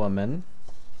I'm a woman.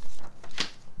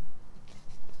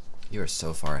 You are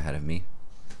so far ahead of me.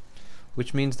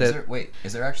 Which means that.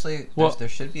 Is there actually? There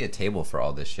should be a table for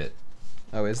all this shit.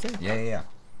 Oh, is there? Yeah.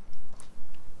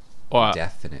 Well,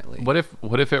 definitely. What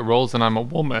if it rolls and I'm a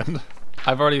woman?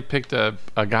 I've already picked a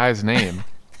guy's name.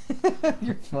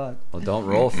 You're fucked. Well, don't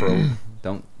roll for.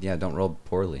 Don't roll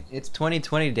poorly. It's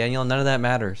 2020, Daniel. None of that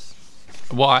matters.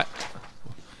 What?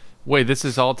 Wait, this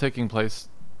is all taking place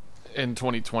in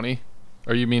 2020?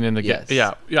 Or you mean in the yes.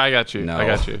 Yeah, I got you. No. I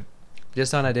got you.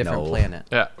 Just on a different planet.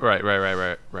 Yeah, right.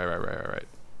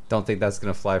 Don't think that's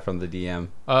gonna fly from the DM.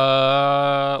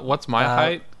 What's my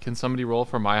height? Can somebody roll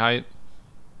for my height?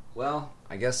 Well,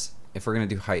 I guess if we're gonna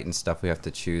do height and stuff, we have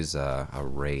to choose a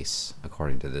race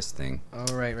according to this thing. Oh,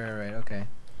 right. Okay.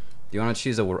 Do you want to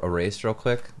choose a race real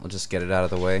quick? We'll just get it out of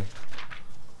the way.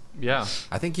 Yeah.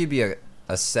 I think you'd be a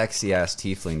sexy ass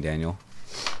tiefling, Daniel.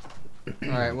 All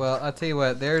right. Well, I'll tell you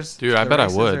what. Dude, I bet I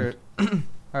would.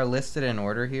 Are listed in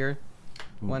order here.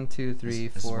 1, 2, 3,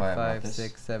 4, 5,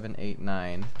 6, 7, 8,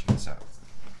 9. Check this out.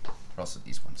 Also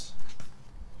these ones.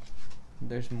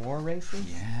 There's more races?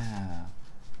 Yeah.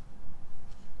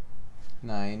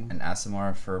 9. An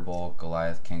Aasimar, Furball,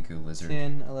 Goliath, Kenku, Lizard.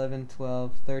 10, 11,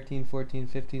 12, 13, 14,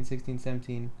 15, 16,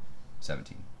 17.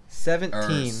 17. 17.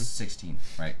 Or 16,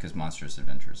 right? Because Monstrous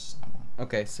Adventures.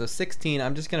 Okay, so 16.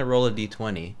 I'm just going to roll a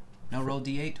d20. No, roll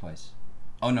d8 twice.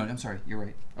 Oh, no, I'm sorry. You're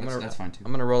right. That's fine, too.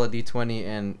 I'm going to roll a d20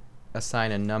 and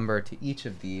assign a number to each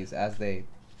of these as they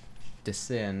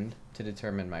descend to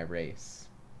determine my race.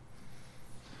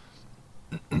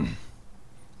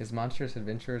 Is Monstrous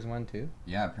Adventurers 1 too?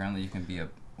 Yeah, apparently you can be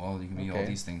all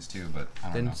these things too, but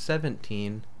I don't know. Then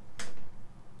 17.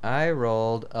 I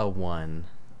rolled a 1.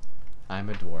 I'm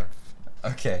a dwarf.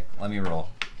 Okay, let me roll.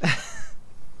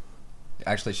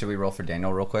 Actually, should we roll for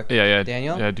Daniel real quick? Yeah.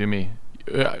 Daniel? Yeah, do me.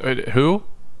 Who?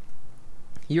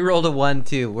 You rolled a 1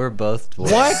 too. We're both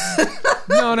dwarfs. What?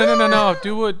 No.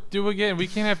 Do again. We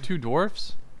can't have two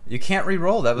dwarfs. You can't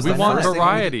re-roll. That was we the want first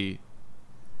variety.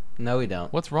 No, we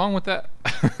don't. What's wrong with that?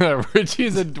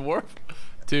 Richie's a dwarf.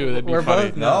 Dude, that'd be We're funny.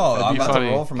 both No, that'd I'm be about funny.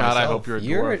 to roll for God, myself. I hope you're a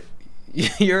dwarf.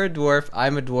 You're a dwarf.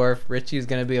 I'm a dwarf. Richie's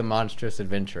gonna be a monstrous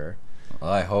adventurer.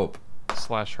 Well, I hope.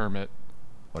 / hermit.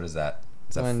 What is that?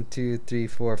 1, 2, 3,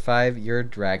 4, 5. You're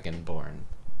dragonborn.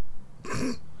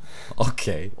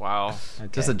 Okay. Wow. Okay.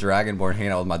 Just a dragonborn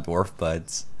hanging out with my dwarf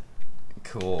buds.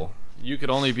 Cool. You could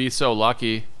only be so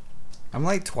lucky. I'm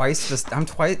like twice this. I'm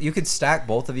twice. You could stack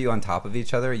both of you on top of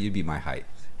each other. You'd be my height.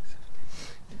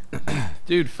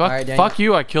 Dude, fuck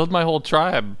you. I killed my whole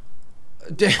tribe.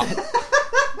 Daniel,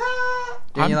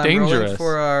 I'm dangerous.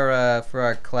 For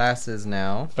our classes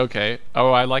now. Okay.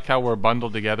 Oh, I like how we're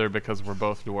bundled together because we're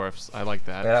both dwarfs. I like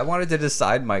that. But I wanted to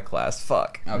decide my class.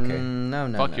 Fuck. Okay.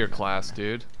 No. Fuck your class,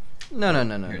 dude. No.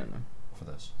 For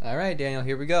this. All right, Daniel,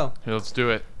 here we go. Here, let's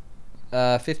do it.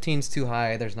 15's too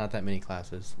high. There's not that many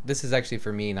classes. This is actually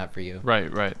for me, not for you.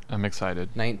 Right. I'm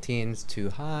excited. 19's too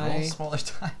high. Roll a smaller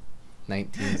die.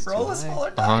 19's Roll too a smaller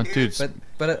high. die, dude.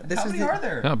 But this How is many are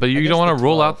there? No, but you don't want to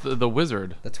roll out the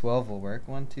wizard. The 12 will work.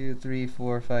 1, 2, 3,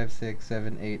 4, 5, 6,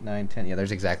 7, 8, 9, 10. Yeah,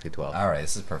 there's exactly 12. All right,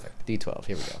 this is perfect. D12.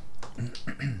 Here we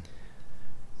go.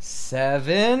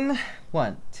 7.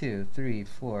 1, 2, 3,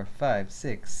 4, 5,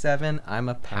 6, 7. I'm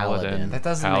a paladin. That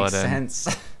doesn't make sense.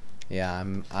 Yeah,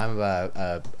 I'm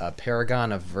a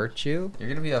paragon of virtue. You're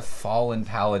gonna be a fallen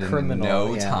paladin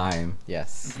Criminal, in no time.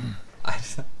 Yes.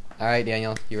 All right,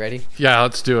 Daniel, you ready? Yeah,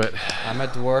 let's do it. I'm a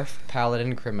dwarf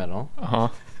paladin criminal.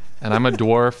 And I'm a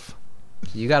dwarf.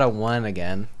 You got a 1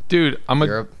 again. Dude,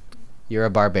 You're a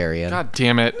barbarian. God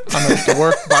damn it. I'm a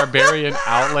dwarf barbarian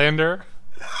outlander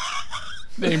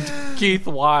named Keith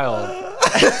Wilde.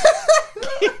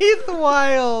 Keith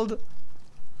Wilde.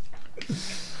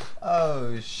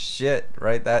 Oh shit!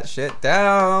 Write that shit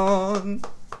down.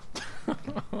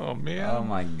 Oh man. Oh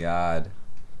my god.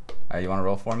 All right, you want to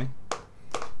roll for me?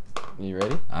 You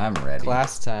ready? I'm ready.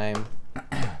 Class time.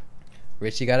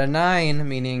 Richie got a 9,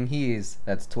 meaning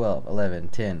that's 12, 11,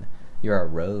 10. You're a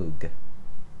rogue.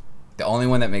 The only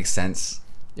one that makes sense.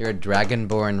 You're a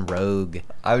dragonborn rogue.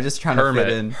 I was just trying to fit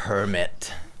in.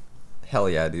 Hermit. Hell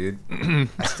yeah, dude.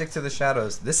 I stick to the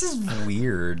shadows. This is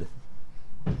weird.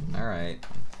 All right.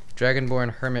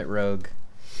 Dragonborn hermit rogue.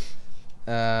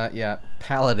 Yeah,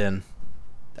 paladin.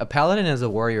 A paladin is a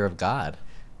warrior of God.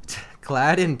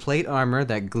 Clad in plate armor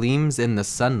that gleams in the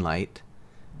sunlight,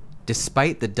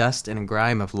 despite the dust and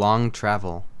grime of long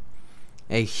travel,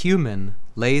 a human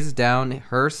lays down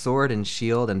her sword and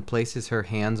shield and places her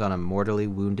hands on a mortally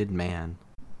wounded man.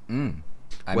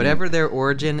 Whatever their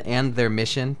origin and their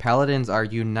mission, paladins are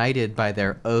united by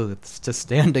their oaths to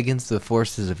stand against the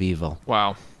forces of evil.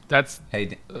 Wow. That's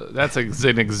an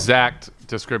exact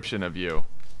description of you.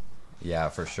 Yeah,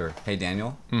 for sure. Hey,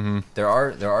 Daniel. Mm-hmm. There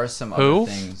are some other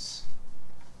things.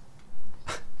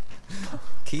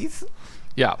 Keith?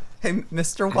 Yeah. Hey,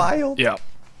 Mr. Wild. Yeah.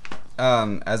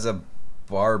 As a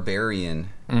barbarian,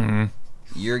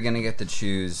 you're gonna get to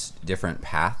choose different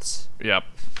paths. Yep.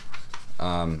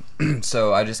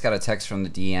 So I just got a text from the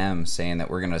DM saying that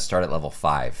we're gonna start at level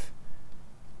 5.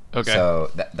 Okay. So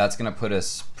that's gonna put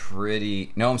us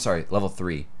level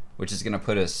 3, which is gonna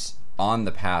put us on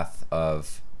the path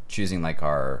of choosing like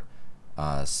our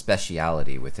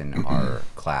speciality within our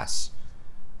class.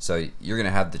 So you're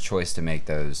gonna have the choice to make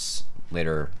those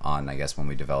later on, I guess, when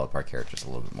we develop our characters a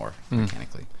little bit more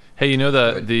mechanically. Hey, you know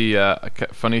the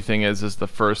funny thing is the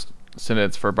first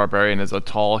sentence for barbarian is a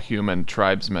tall human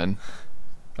tribesman.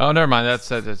 Oh, never mind. That's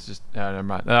just never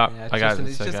mind. No, Yeah, I got it.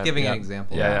 it's just giving an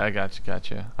example. Yeah, I got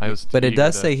you. But it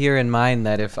does say here in mine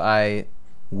that if I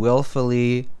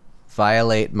willfully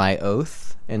violate my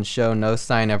oath and show no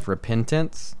sign of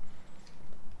repentance,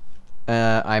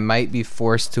 I might be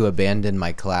forced to abandon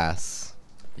my class.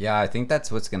 Yeah, I think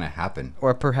that's what's gonna happen.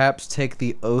 Or perhaps take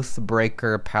the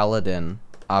Oathbreaker Paladin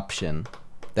option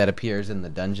that appears in the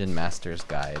Dungeon Master's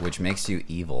Guide. Which makes you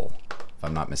evil, if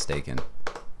I'm not mistaken.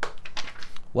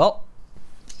 Well,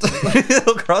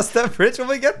 we'll cross that bridge when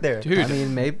we get there. Dude. I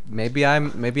mean, maybe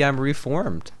I'm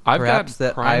reformed. Perhaps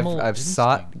that I've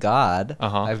sought God.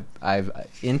 I've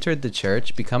entered the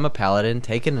church, become a paladin,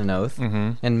 taken an oath,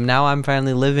 and now I'm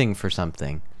finally living for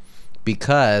something,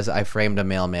 because I framed a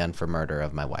mailman for murder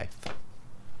of my wife.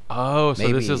 Oh,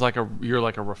 so this is you're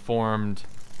like a reformed.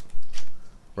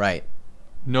 Right.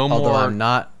 Although I'm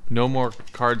not. No more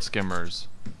card skimmers.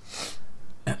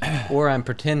 Or I'm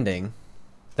pretending.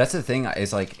 That's the thing,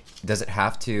 is like, does it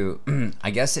have to,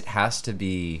 I guess it has to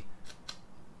be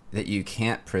that you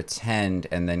can't pretend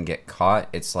and then get caught.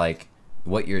 It's like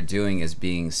what you're doing is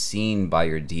being seen by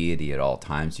your deity at all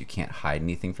times. You can't hide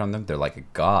anything from them. They're like a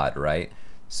god, right?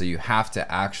 So you have to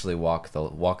actually walk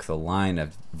the line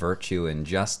of virtue and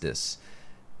justice.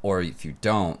 Or if you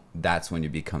don't, that's when you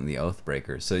become the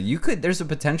Oathbreaker. So there's a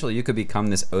potential you could become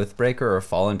this Oathbreaker or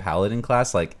Fallen Paladin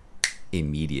class like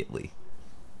immediately.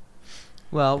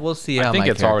 Well, we'll see I how think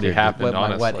my it's already character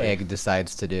happened, what honestly. Egg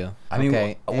decides to do. I mean,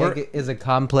 okay, Egg is a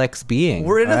complex being.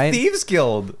 We're in a right? thieves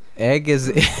guild. Egg is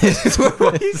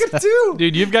What you can do,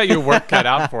 Dude, you've got your work cut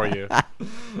out for you.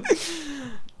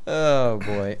 Oh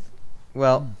boy.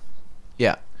 Well,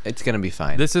 yeah, it's gonna be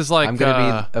fine. This is like I'm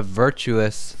gonna be a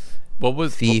virtuous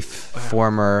thief,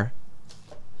 former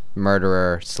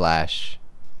murderer /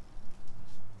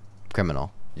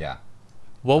 criminal. Yeah.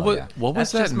 What was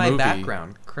That's that just my movie?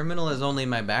 background. Criminal is only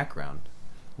my background.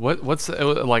 What's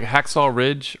like Hacksaw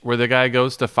Ridge, where the guy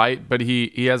goes to fight, but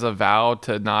he has a vow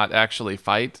to not actually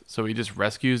fight, so he just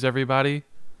rescues everybody?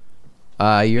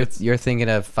 You're thinking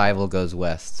of Fievel Goes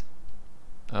West.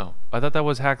 Oh, I thought that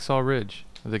was Hacksaw Ridge.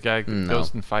 The guy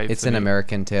goes and fights. It's an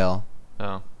American Tale.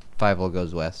 Oh. Fievel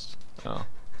Goes West. Oh.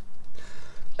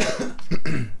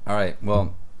 All right.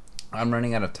 Well, I'm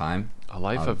running out of time. A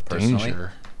life of personally.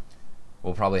 danger.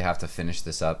 We'll probably have to finish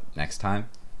this up next time.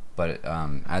 But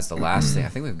as the last thing, I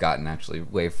think we've gotten actually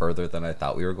way further than I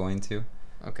thought we were going to.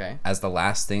 Okay. As the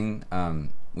last thing,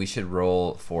 we should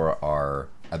roll for our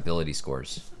ability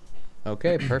scores.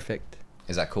 Okay, perfect.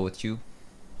 Is that cool with you?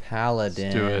 Paladin.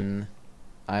 Let's do it.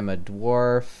 I'm a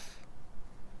dwarf.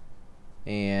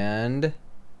 And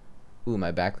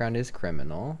my background is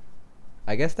criminal.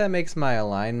 I guess that makes my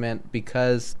alignment,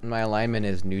 because my alignment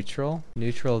is neutral.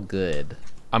 Neutral good.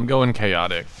 I'm going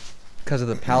chaotic. Because of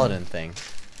the paladin thing.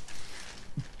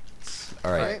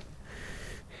 All right.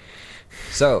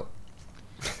 So,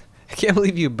 I can't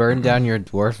believe you burned down your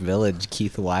dwarf village,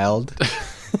 Keith Wild.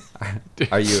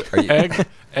 are you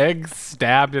Egg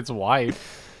stabbed its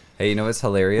wife. Hey, you know what's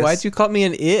hilarious? Why'd you call me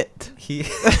an it?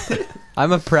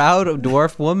 I'm a proud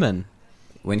dwarf woman.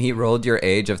 When he rolled your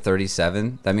age of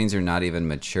 37, that means you're not even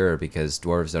mature, because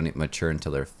dwarves don't mature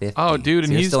until they're 50. Oh, dude, So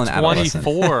and you're he's still an adolescent.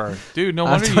 24. Dude, no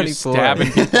I'm wonder you're 24.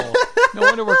 stabbing people. No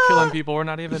wonder we're killing people.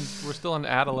 We're still in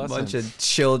adolescence. Bunch of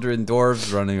children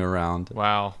dwarves running around.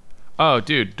 Wow. Oh,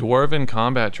 dude, dwarven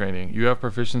combat training. You have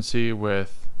proficiency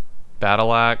with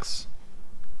battle axe,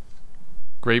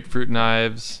 grapefruit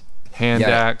knives, hand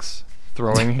axe,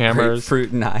 throwing hammers,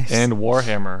 Grapefruit knives. and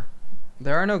warhammer.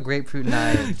 There are no grapefruit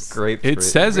knives. Grapefruit. It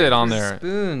says it on there.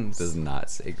 Spoons. Does not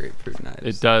say grapefruit knives.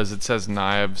 It does. It says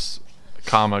knives,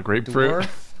 comma, grapefruit.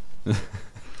 Dwarf?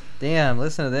 Damn,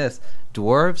 listen to this.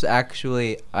 Dwarves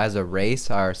actually, as a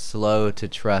race, are slow to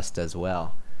trust as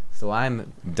well. So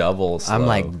I'm Double slow. I'm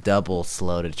like double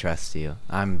slow to trust you.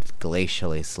 I'm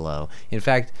glacially slow. In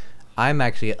fact, I'm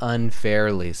actually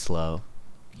unfairly slow.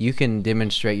 You can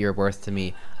demonstrate your worth to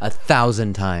me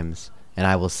 1,000 times, and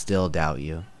I will still doubt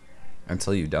you.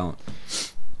 Until you don't.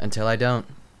 Until I don't.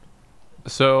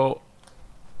 So,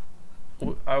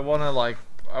 I want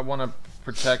to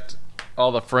protect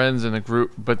all the friends in the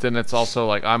group, but then it's also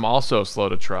like I'm also slow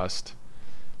to trust,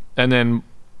 and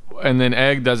then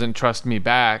Egg doesn't trust me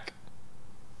back,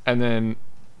 and then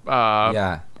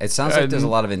Yeah, it sounds like there's a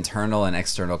lot of internal and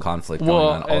external conflict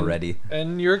going on already.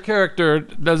 And your character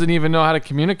doesn't even know how to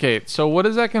communicate. So what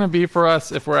is that going to be for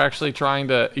us if we're actually trying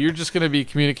to? You're just going to be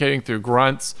communicating through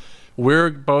grunts. We're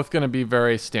both going to be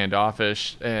very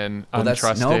standoffish and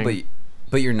untrusting.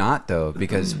 But you're not, though,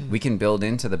 because we can build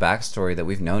into the backstory that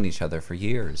we've known each other for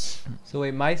years. So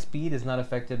wait, my speed is not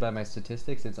affected by my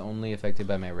statistics. It's only affected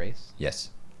by my race.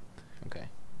 Yes. Okay.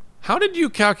 How did you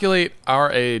calculate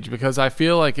our age? Because I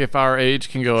feel like if our age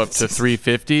can go up to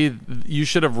 350, you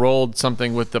should have rolled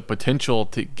something with the potential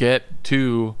to get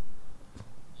to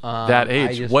that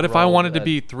age. What if I wanted to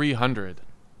be 300?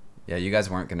 Yeah, you guys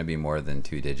weren't going to be more than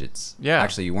 2 digits. Yeah.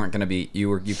 Actually, you weren't going to be.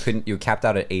 You capped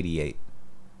out at 88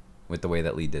 with the way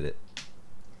that Lee did it.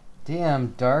 Damn,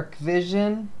 dark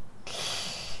vision.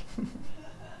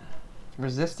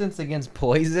 Resistance against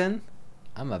poison.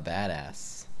 I'm a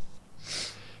badass.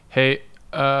 Hey,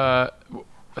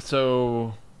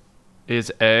 so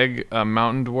is Egg a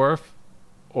mountain dwarf,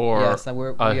 or yes, we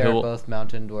are both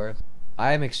mountain dwarves.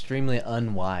 I am extremely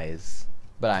unwise,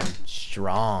 but I'm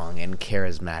strong and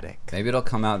charismatic. Maybe it'll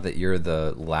come out that you're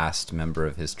the last member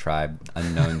of his tribe,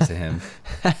 unknown to him.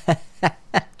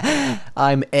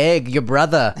 I'm Egg, your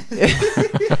brother.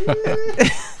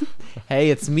 Hey,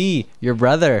 it's me, your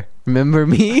brother. Remember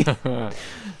me?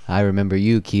 I remember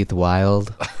you, Keith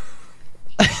Wild.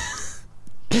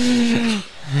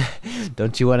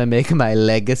 Don't you want to make my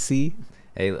legacy?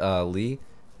 Hey, Lee,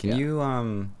 can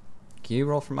you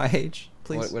roll for my age,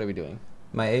 please? What are we doing?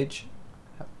 My age?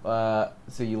 So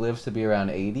you live to be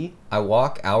around 80? I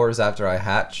walk hours after I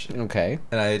hatch, Okay.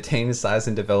 and I attain size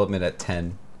and development at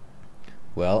 10.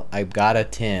 Well, I've got a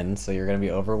 10, so you're going to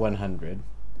be over 100.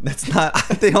 That's not.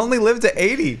 They only live to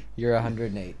 80. You're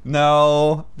 108.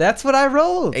 No. That's what I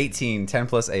rolled. 18. 10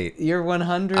 plus 8. You're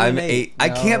 108. I'm 8. No. I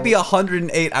can't be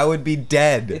 108. I would be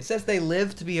dead. It says they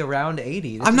live to be around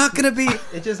 80. I'm not gonna be.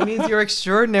 It just means you're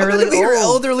extraordinarily old. Your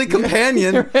elderly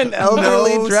companion. You're an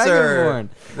elderly dragonborn.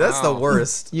 That's the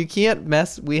worst. You can't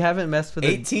mess. We haven't messed with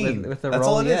 18. with the That's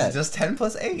roll all it yet. is. Just 10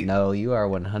 plus 8. No, you are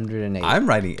 108. I'm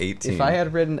writing 18. If I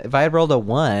had rolled a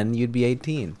 1, you'd be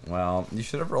 18. Well, you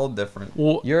should have rolled different.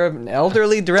 Well, You're an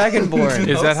elderly dragonborn.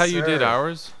 Is that how you did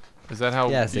ours? Is that how?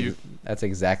 Yes, you... that's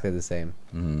exactly the same.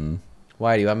 Mm-hmm.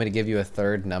 Why do you want me to give you a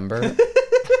third number?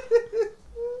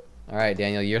 All right,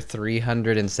 Daniel, you're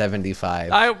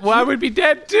 375. I would be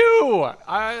dead too.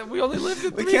 We only lived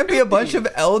at 350. We can't be a bunch of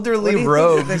elderly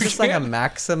rogues. There's just like a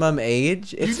maximum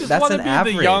age. You just that's want an to be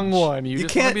average. the young one. You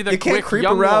just want to be the you can't quick creep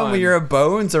young around one. when your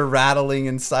bones are rattling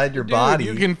inside your body.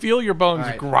 You can feel your bones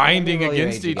Right, grinding let me roll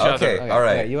against your each AG. other. Okay, all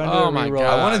right. You want to Oh do a my reroll?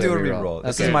 God. I want to do a Okay, reroll.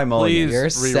 This Okay. is my mulligan. Please. You're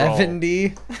Reroll.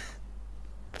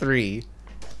 73.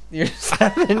 You're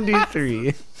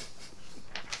 73.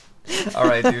 All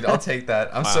right, dude, I'll take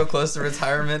that. I'm so close to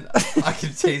retirement. I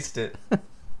can taste it.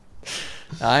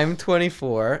 I'm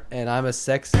 24, and I'm a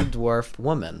sexy dwarf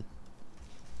woman.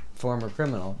 Former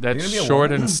criminal. That's You're gonna be a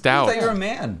short woman? and stout. I thought you're a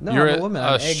man. No, You're I'm a woman.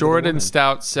 I'm a egged with short a and woman.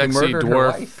 stout, sexy murdered her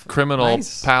dwarf wife. criminal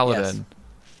Nice. paladin.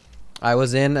 I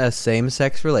was in a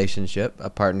same-sex relationship, a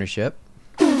partnership.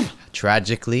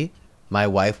 Tragically, my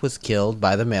wife was killed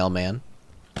by the mailman.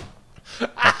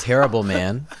 A terrible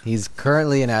man. He's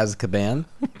currently in Azkaban.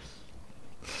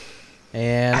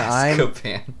 And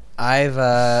I've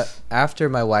after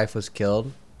my wife was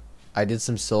killed, I did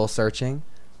some soul searching,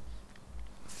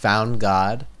 found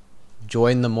God,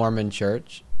 joined the Mormon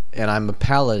Church, and I'm a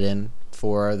paladin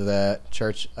for the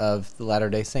Church of the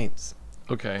Latter-day Saints.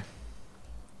 Okay.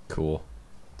 Cool.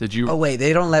 Did you? Oh wait,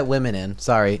 they don't let women in.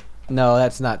 Sorry. No,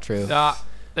 that's not true.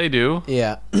 They do.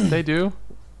 Yeah. They do.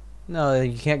 No,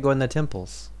 you can't go in the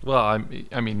temples. Well,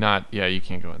 I mean, not. Yeah, you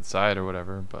can't go inside or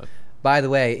whatever, but. By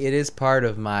the way, it is part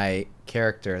of my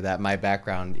character that my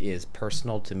background is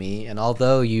personal to me, and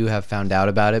although you have found out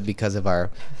about it because of our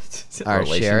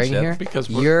sharing here, because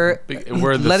we're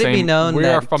the letting same, me known we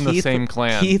that are from the same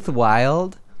clan. Keith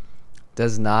Wilde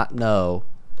does not know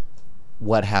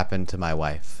what happened to my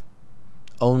wife.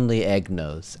 Only Egg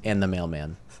knows, and the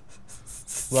mailman.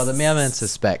 Well, the mailman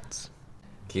suspects.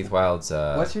 Keith Wilde's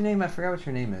What's your name? I forgot what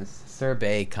your name is. Sir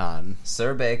Bacon.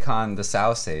 Sir Bacon the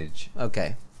Sow Sage.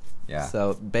 Okay. Yeah.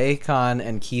 So Bacon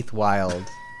and Keith Wilde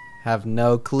have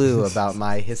no clue about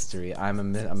my history. I'm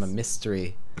a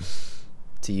mystery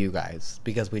to you guys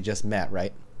because we just met,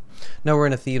 right? No, we're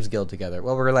in a thieves guild together.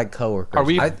 Well, we're like coworkers. Are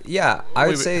we? I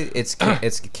would say it's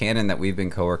canon that we've been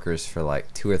coworkers for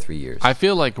like 2 or 3 years. I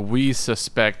feel like we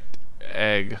suspect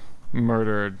Egg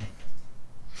murdered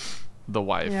the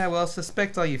wife. Yeah, well,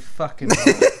 suspect all you fucking.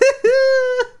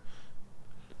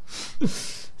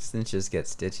 Snitches get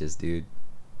stitches, dude.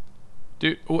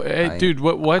 Dude, what mountain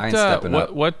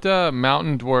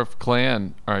dwarf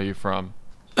clan are you from?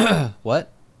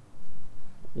 What?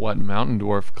 What mountain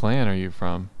dwarf clan are you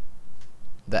from?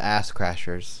 The Ass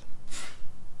Crashers.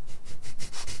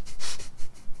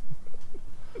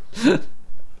 The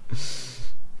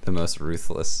most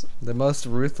ruthless. The most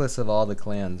ruthless of all the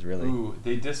clans, really. Ooh,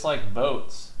 they dislike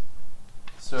boats.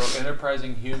 So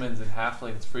enterprising humans and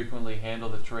halflings frequently handle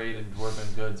the trade in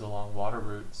dwarven goods along water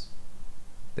routes.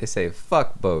 They say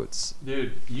fuck boats.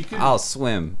 Dude, I'll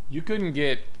swim. You couldn't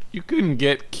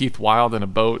get Keith Wilde in a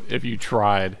boat if you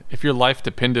tried. If your life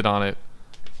depended on it.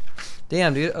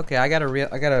 Damn, dude. Okay, I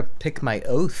gotta pick my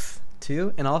oath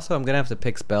too, and also I'm gonna have to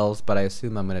pick spells, but I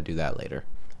assume I'm gonna do that later.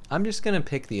 I'm just gonna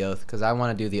pick the oath because I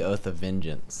want to do the oath of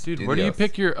vengeance. Dude, where do you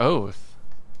pick your oath?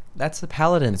 That's the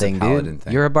paladin It's thing, a paladin dude.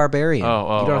 thing. You're a barbarian.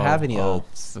 You don't have any oh,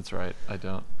 oaths. That's right. I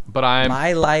don't. But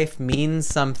My life means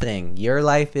something. Your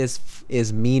life is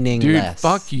dude, meaningless.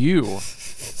 fuck you.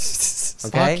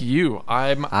 Okay? Fuck you.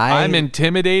 I'm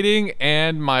intimidating,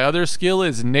 and my other skill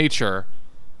is nature.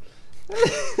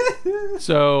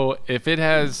 So if it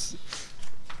has,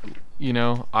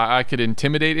 I could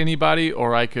intimidate anybody,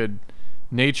 or I could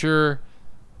nature.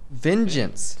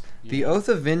 Vengeance. The oath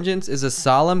of vengeance is a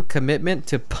solemn commitment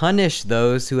to punish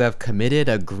those who have committed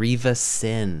a grievous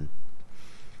sin.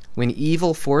 When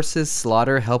evil forces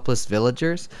slaughter helpless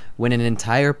villagers, when an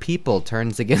entire people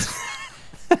turns against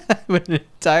when an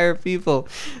entire people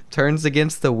turns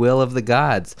against the will of the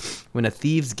gods, when a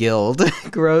thieves guild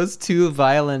grows too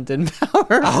violent and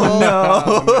powerful. Oh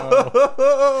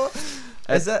no.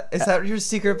 Is that your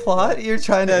secret plot? You're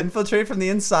trying to infiltrate from the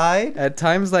inside? At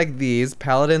times like these,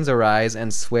 paladins arise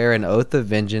and swear an oath of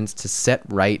vengeance to set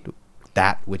right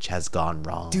that which has gone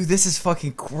wrong. Dude, this is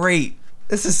fucking great.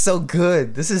 This is so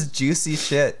good. This is juicy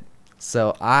shit.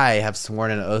 So I have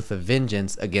sworn an oath of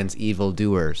vengeance against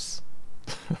evildoers.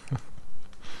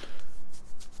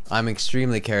 I'm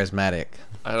extremely charismatic.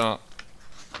 I don't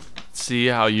see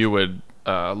how you would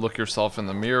look yourself in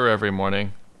the mirror every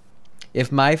morning.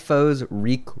 If my foes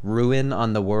wreak ruin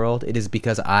on the world, it is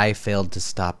because I failed to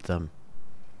stop them.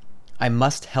 I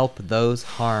must help those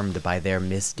harmed by their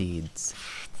misdeeds.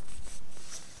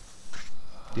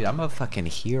 Dude, I'm a fucking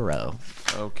hero.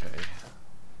 Okay.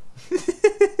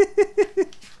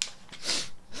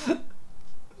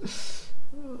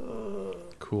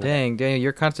 Cool. Dang, Daniel,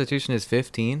 your constitution is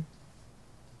 15?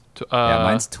 Yeah,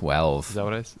 mine's 12. Is that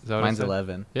what I said? Mine's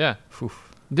 11. Yeah. Whew.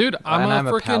 Dude, I'm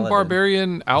a freaking paladin.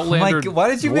 Barbarian Outlander. Why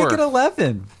did you make it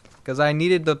 11? Because I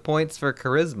needed the points for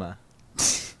charisma.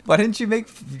 Why didn't you make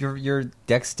your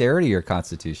dexterity your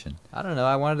constitution? I don't know.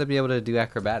 I wanted to be able to do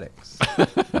acrobatics.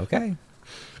 Okay.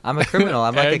 I'm a criminal.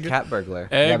 I'm like a cat burglar.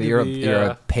 Yeah, but you're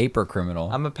a paper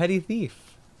criminal. I'm a petty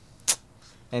thief.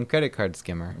 And credit card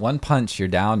skimmer. One punch, you're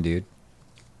down, dude.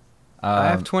 I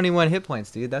have 21 hit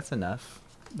points, dude. That's enough.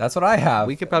 That's what I have.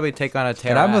 We could probably take on a Tarrasque.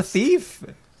 And I'm a thief.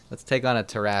 Let's take on a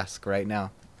Tarrasque right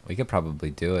now. We could probably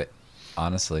do it,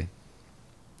 honestly.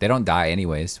 They don't die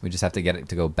anyways. We just have to get it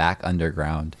to go back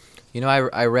underground. You know,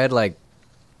 I read like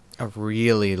a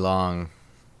really long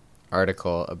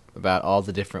article about all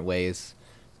the different ways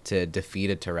to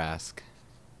defeat a Tarrasque.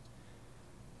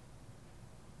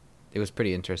 It was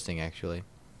pretty interesting, actually.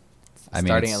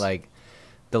 Starting at like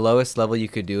the lowest level you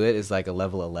could do it is like a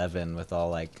level 11 with all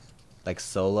like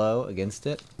solo against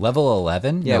it. Level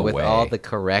 11? Yeah, No with way. all the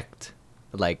correct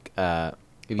if you Like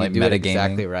do it metagaming?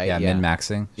 exactly right. Yeah,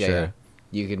 min-maxing. Yeah, Sure. yeah.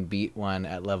 You can beat one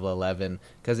at level 11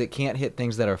 because it can't hit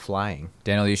things that are flying.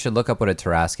 Daniel, you should look up what a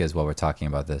Tarrasque is while we're talking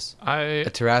about this. A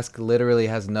Tarrasque literally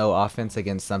has no offense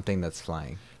against something that's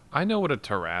flying. I know what a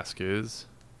Tarrasque is.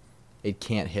 It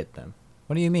can't hit them.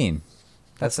 What do you mean?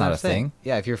 That's what not I'm a saying. thing.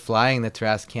 Yeah, if you're flying, the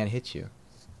Tarrasque can't hit you.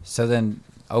 So then,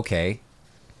 okay.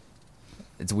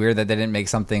 It's weird that they didn't make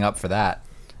something up for that.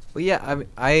 Well, yeah,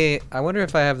 I wonder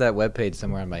if I have that webpage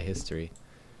somewhere in my history.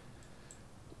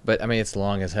 But, I mean, it's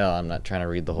long as hell. I'm not trying to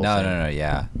read the whole thing. No,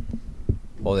 yeah.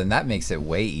 Well, then that makes it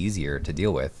way easier to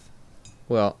deal with.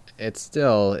 Well, it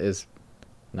still is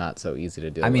not so easy to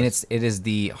deal with. I mean, it is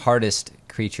the hardest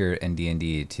creature in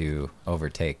D&D to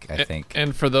overtake, I think.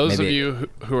 And for those of you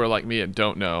who are like me and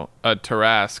don't know, a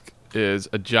Tarrasque is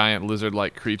a giant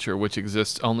lizard-like creature which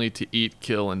exists only to eat,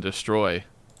 kill, and destroy.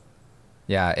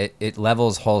 Yeah, it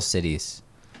levels whole cities.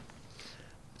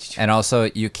 And also,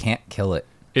 you can't kill it.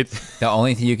 The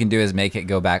only thing you can do is make it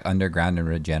go back underground and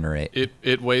regenerate.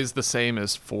 It weighs the same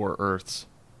as 4 Earths.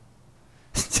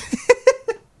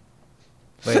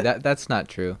 Wait, that's not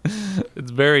true.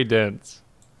 It's very dense.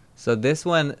 So this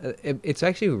one, it's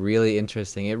actually really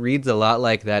interesting. It reads a lot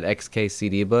like that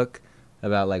XKCD book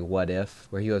about like what if,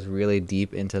 where he goes really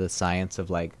deep into the science of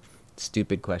like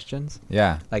stupid questions.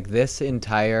 Yeah. Like this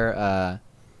entire,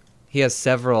 he has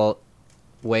several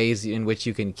ways in which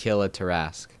you can kill a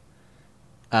Tarrasque.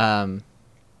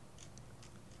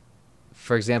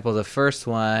 For example, the first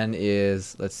one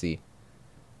is, let's see.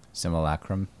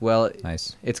 Simulacrum. Well,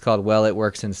 Nice. It's called It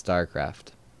Works in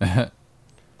StarCraft.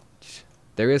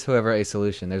 There is, however, a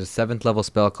solution. There's a 7th level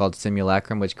spell called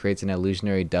Simulacrum, which creates an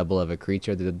illusionary double of a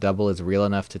creature. The double is real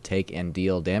enough to take and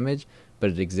deal damage,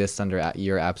 but it exists under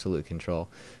your absolute control.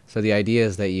 So the idea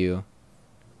is that you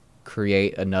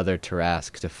create another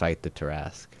Tarrasque to fight the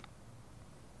Tarrasque.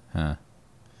 Huh.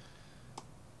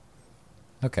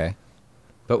 Okay.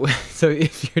 But so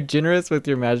if you're generous with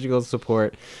your magical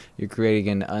support, you're creating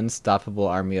an unstoppable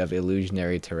army of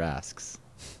illusionary Tarrasques.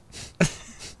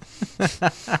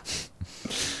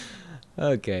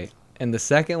 Okay. And the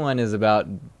second one is about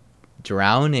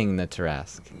drowning the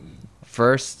Tarrasque.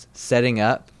 First, setting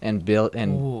up and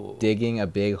digging a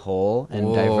big hole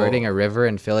and diverting a river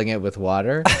and filling it with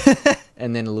water,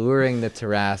 and then luring the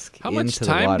Tarrasque into the water. How much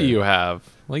time do you have?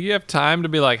 Like, you have time to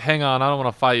be like, hang on, I don't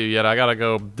want to fight you yet. I gotta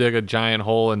go dig a giant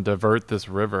hole and divert this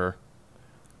river.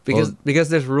 Because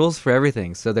there's rules for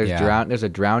everything. So there's a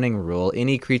drowning rule.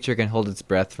 Any creature can hold its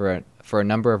breath for a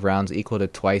number of rounds equal to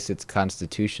twice its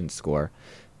Constitution score.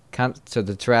 So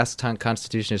the Tarrasque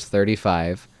Constitution is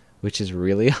 35, which is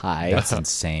really high. That's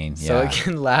insane. Yeah. So it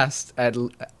can last at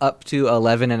up to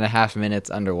 11 and a half minutes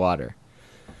underwater.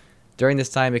 During this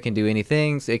time, it can do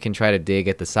anything. So it can try to dig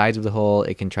at the sides of the hole.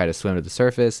 It can try to swim to the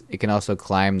surface. It can also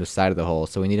climb the side of the hole.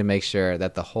 So we need to make sure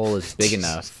that the hole is big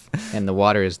enough and the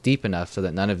water is deep enough so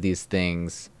that none of these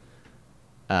things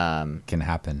can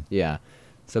happen. Yeah.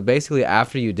 So basically,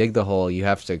 after you dig the hole, you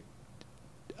have to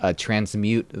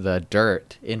transmute the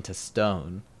dirt into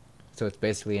stone. So it's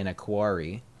basically in a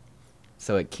quarry.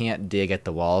 So it can't dig at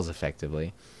the walls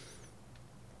effectively.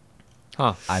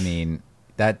 Huh. I mean,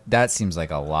 that seems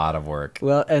like a lot of work.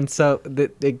 Well, and so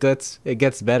it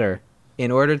gets better. In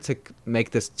order to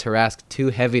make this Tarrasque too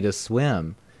heavy to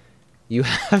swim, you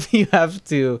have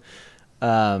to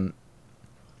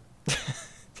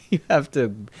you have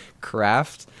to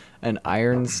craft an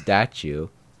iron statue,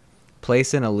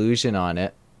 place an illusion on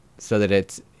it, so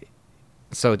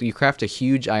you craft a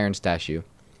huge iron statue,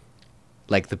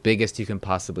 like the biggest you can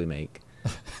possibly make.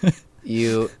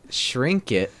 You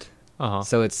shrink it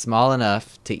so it's small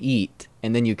enough to eat,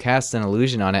 and then you cast an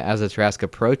illusion on it as the Tarrasque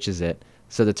approaches it,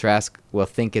 so the Tarrasque will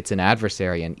think it's an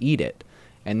adversary and eat it.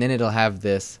 And then it'll have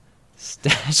this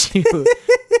statue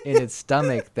in its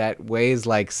stomach that weighs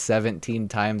like 17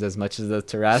 times as much as the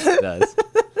Tarrasque does.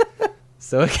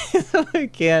 So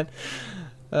it can't.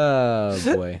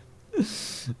 Oh, boy.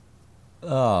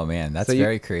 Oh, man. That's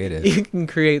very creative. You can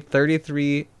create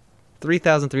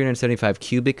 3,375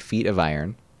 cubic feet of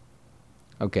iron.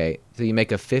 Okay, so you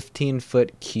make a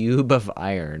 15-foot cube of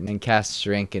iron and cast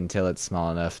shrink until it's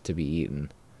small enough to be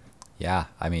eaten. Yeah,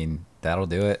 I mean, that'll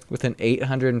do it. With an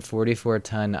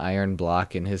 844-ton iron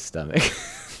block in his stomach.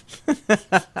 I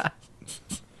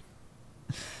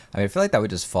mean, I feel like that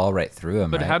would just fall right through him.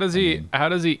 But right? how does he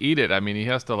eat it? I mean, he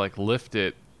has to like lift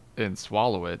it and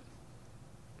swallow it.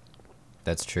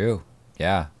 That's true.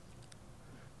 Yeah.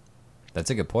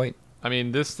 That's a good point. I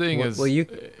mean, this thing is,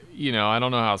 you know, I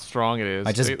don't know how strong it is.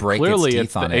 I just break clearly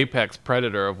its teeth on the it. apex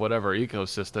predator of whatever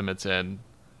ecosystem it's in.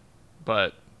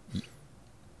 But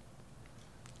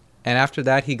and after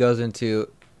that, he goes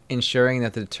into ensuring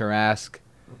that the Tarrasque,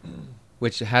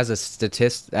 which has a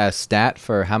stat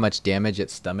for how much damage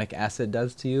its stomach acid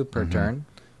does to you per turn,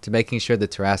 to making sure the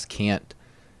Tarrasque can't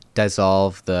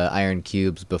dissolve the iron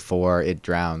cubes before it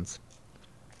drowns.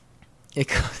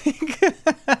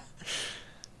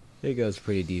 It goes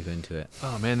pretty deep into it.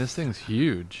 Oh man, this thing's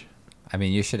huge. I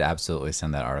mean, you should absolutely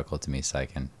send that article to me so I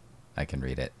can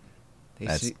read it.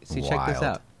 That's See, wild. check this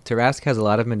out. Tarrasque has a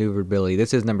lot of maneuverability.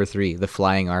 This is number 3, the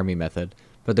flying army method.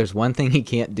 But there's one thing he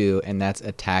can't do, and that's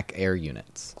attack air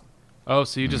units. Oh,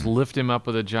 so you just lift him up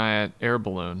with a giant air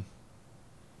balloon.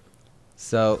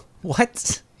 So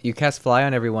What? you cast fly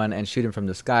on everyone and shoot him from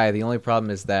the sky. The only problem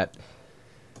is that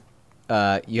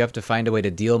you have to find a way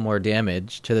to deal more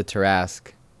damage to the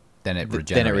Tarrasque. Then it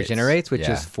regenerates. Which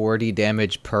is 40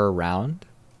 damage per round.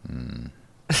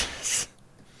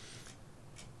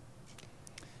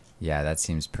 Yeah, that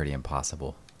seems pretty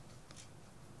impossible.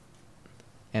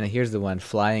 And here's the one,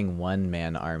 flying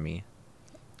one-man army.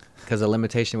 Because the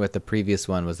limitation with the previous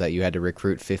one was that you had to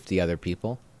recruit 50 other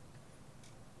people.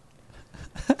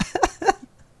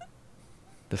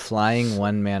 The flying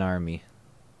one-man army.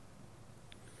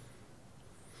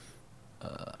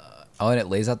 Oh, and it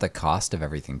lays out the cost of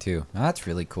everything, too. Oh, that's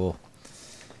really cool.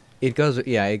 It goes,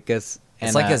 it goes...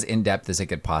 It's like as in-depth as it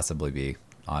could possibly be,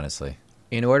 honestly.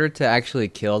 In order to actually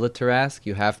kill the Tarrasque,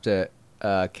 you have to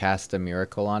cast a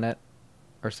miracle on it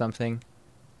or something.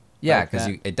 Yeah, like because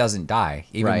that. it doesn't die.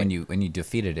 Even Right. when you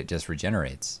defeat it, it just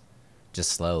regenerates.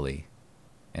 Just slowly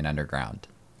and underground.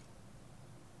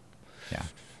 Yeah.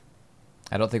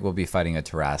 I don't think we'll be fighting a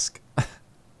Tarrasque.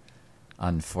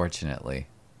 Unfortunately.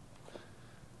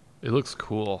 It looks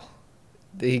cool.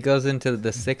 He goes into the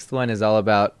 6th one is all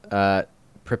about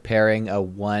preparing a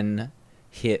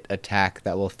one-hit attack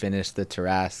that will finish the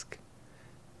Tarrasque.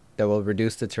 That will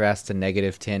reduce the Tarrasque to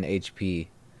negative 10 HP.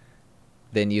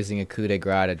 Then using a coup de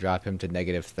grace to drop him to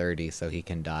negative 30 so he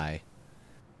can die.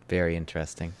 Very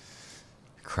interesting.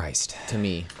 Christ. To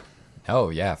me. Oh,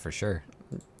 yeah, for sure.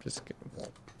 Just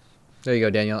there you go,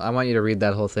 Daniel. I want you to read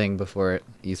that whole thing before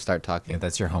you start talking. Yeah,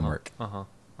 that's your homework.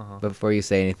 Before you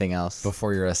say anything else.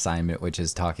 Before your assignment, which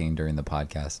is talking during the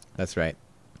podcast. That's right.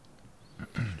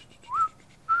 All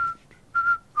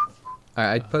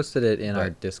right, I posted it in our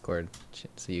Discord,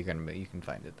 so you can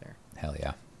find it there. Hell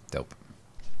yeah. Dope.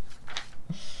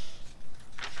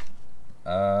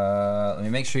 Let me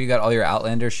make sure you got all your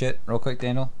Outlander shit real quick,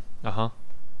 Daniel.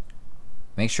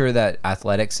 Make sure that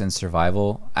athletics and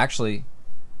survival... Actually,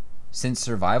 since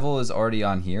survival is already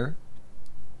on here,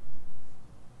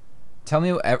 tell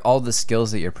me all the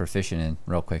skills that you're proficient in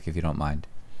real quick, if you don't mind.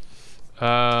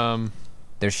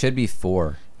 There should be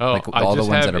 4. Oh, like I all just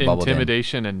the ones have that are bubbled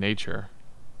intimidation and nature.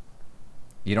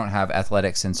 You don't have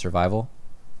athletics and survival?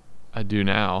 I do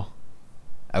now.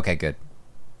 Okay, good.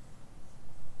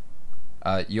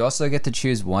 You also get to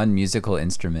choose one musical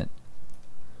instrument.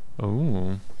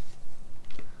 Ooh.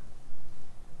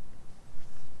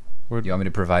 Do you want me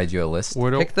to provide you a list?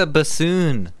 Pick the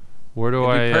bassoon. Where do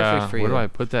I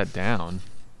put that down?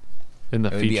 In the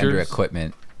It would features? be under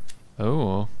equipment.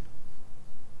 Oh.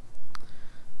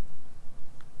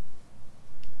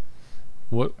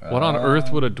 What on earth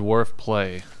would a dwarf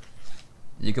play?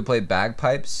 You could play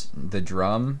bagpipes, the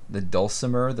drum, the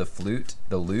dulcimer, the flute,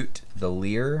 the lute, the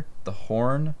lyre, the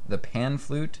horn, the pan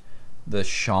flute, the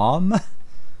shawm,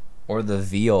 or the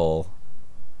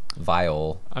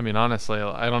viol. I mean, honestly,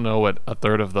 I don't know what a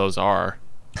third of those are.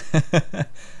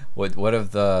 What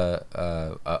of the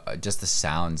just the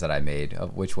sounds that I made?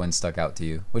 Of which one stuck out to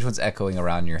you? Which one's echoing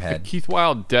around your head? Keith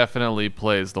Wilde definitely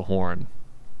plays the horn.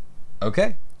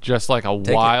 Okay. Just like a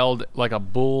like a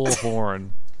bull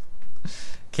horn.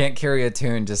 Can't carry a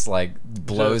tune, just like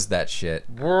blows that shit.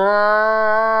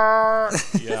 Yeah.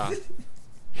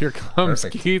 Here comes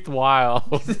Perfect. Keith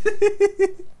Wilde.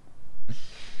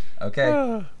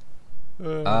 Okay.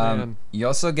 Man. You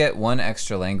also get one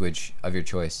extra language of your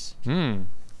choice.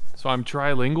 So I'm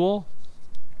trilingual?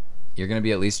 You're gonna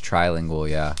be at least trilingual,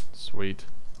 yeah. Sweet.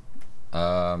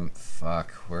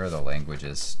 Fuck. Where are the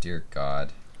languages? Dear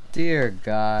God. Dear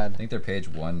God. I think they're page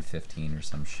 115 or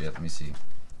some shit. Let me see.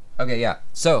 Okay, yeah.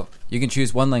 So you can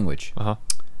choose one language. Uh-huh.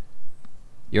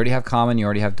 You already have Common. You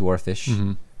already have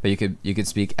Dwarfish. But you could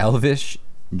speak Elvish,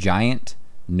 Giant,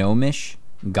 Gnomish,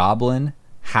 Goblin,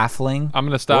 Halfling. I'm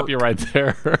gonna stop you right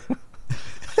there.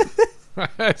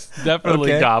 It's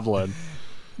definitely Goblin.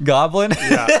 Goblin.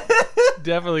 Yeah,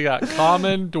 definitely got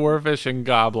Common, Dwarfish, and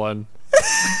Goblin.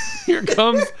 Here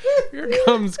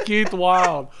comes Keith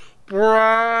Wilde. Oh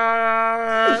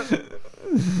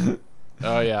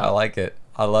yeah, I like it.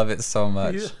 I love it so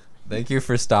much. Thank you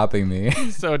for stopping me.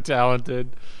 He's so talented.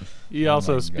 He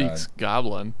also speaks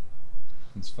Goblin.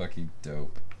 It's fucking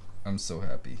dope. I'm so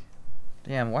happy.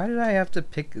 Damn, why did I have to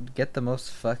get the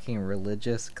most fucking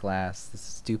religious class? This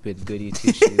stupid goody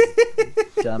two-shoes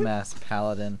dumbass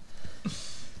paladin.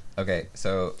 Okay,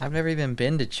 so I've never even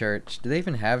been to church. Do they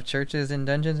even have churches in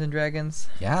Dungeons and Dragons?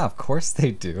 yeah, of course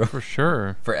they do. For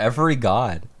sure. For every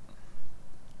god.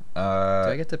 Do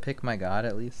I get to pick my god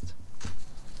at least?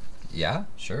 Yeah,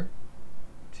 sure.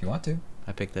 If you want to.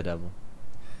 I pick the devil.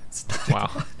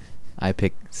 Wow. I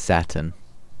pick Saturn.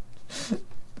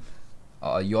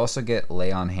 You also get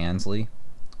Lay on Hansley,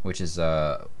 which is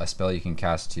a spell you can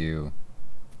cast to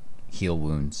heal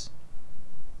wounds.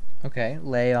 Okay,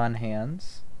 lay on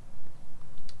hands.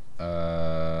 Lay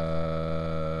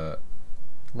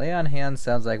on hands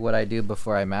sounds like what I do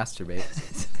before I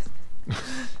masturbate.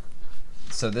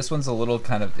 So this one's a little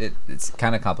kind of it's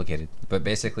kind of complicated, but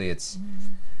basically it's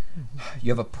you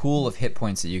have a pool of hit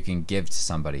points that you can give to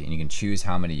somebody, and you can choose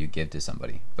how many you give to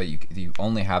somebody, but you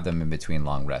only have them in between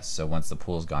long rests. So once the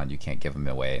pool's gone, you can't give them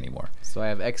away anymore. So I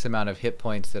have X amount of hit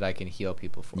points that I can heal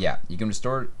people for. Yeah, you can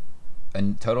restore a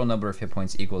total number of hit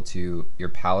points equal to your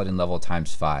paladin level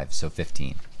times 5, so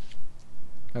 15.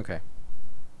 Okay.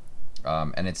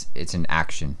 And it's an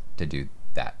action to do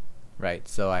that. Right,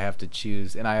 so I have to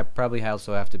choose, and I probably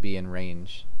also have to be in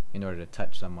range in order to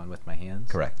touch someone with my hands?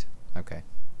 Correct. Okay.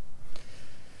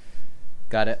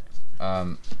 Got it.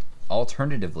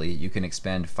 Alternatively, you can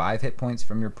expend 5 hit points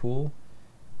from your pool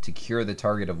to cure the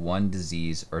target of 1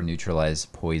 disease or neutralize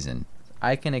poison.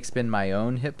 I can expend my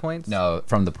own hit points? No,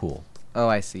 from the pool. Oh,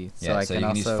 I see. So Yeah, I so can you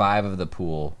can also use 5 of the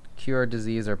pool. cure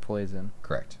disease or poison.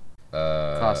 Correct.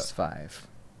 Costs 5.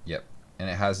 Yep. And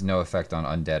it has no effect on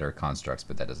undead or constructs,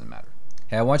 but that doesn't matter.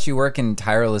 Hey, I want you working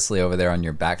tirelessly over there on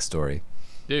your backstory.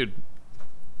 Dude,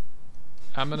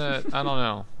 I don't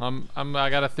know. I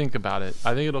gotta think about it.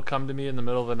 I think it'll come to me in the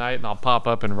middle of the night and I'll pop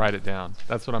up and write it down.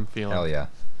 That's what I'm feeling. Hell yeah.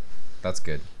 That's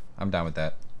good. I'm down with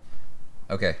that.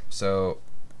 Okay, so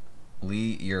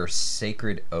Lee, your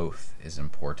sacred oath is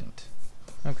important.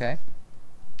 Okay.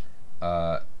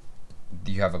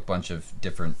 You have a bunch of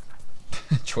different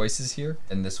choices here,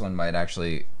 and this one might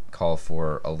actually call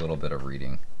for a little bit of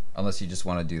reading, unless you just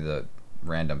want to do the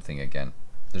random thing again.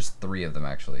 There's 3 of them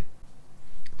actually.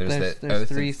 There's There's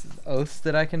 3 oaths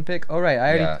that I can pick. Oh right,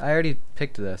 I already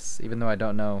picked this, even though I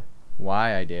don't know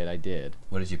why I did. I did.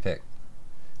 What did you pick?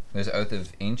 There's Oath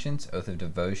of Ancients, Oath of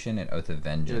Devotion, and Oath of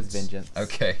Vengeance. It was Vengeance.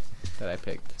 Okay. That I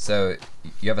picked. So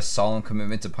you have a solemn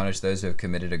commitment to punish those who have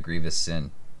committed a grievous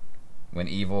sin. When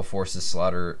evil forces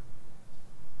slaughter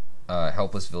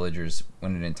helpless villagers,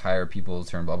 when an entire people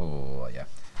turn blah blah blah blah blah. Yeah,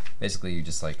 basically you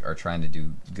just like are trying to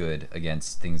do good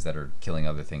against things that are killing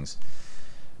other things.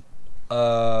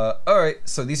 All right,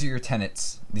 so these are your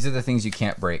tenets. These are the things you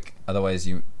can't break, otherwise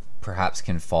you perhaps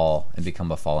can fall and become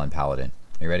a fallen paladin.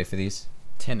 Are you ready for these?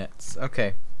 Tenets.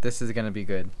 Okay, this is gonna be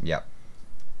good. Yeah.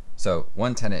 So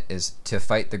one tenet is to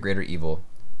fight the greater evil.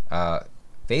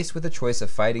 Faced with a choice of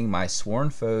fighting my sworn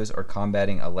foes or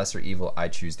combating a lesser evil, I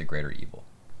choose the greater evil.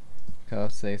 I'll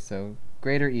say so.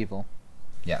 Greater evil.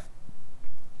 Yeah.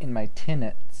 In my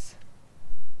tenets.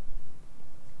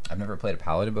 I've never played a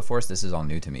paladin before, so this is all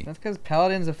new to me. That's because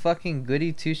paladin's a fucking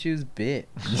goody two-shoes bitch.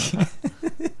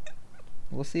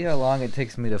 We'll see how long it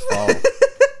takes me to fall.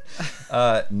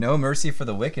 No mercy for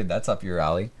the wicked. That's up your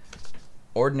alley.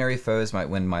 Ordinary foes might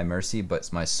win my mercy,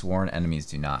 but my sworn enemies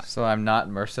do not. So I'm not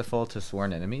merciful to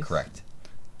sworn enemies? Correct.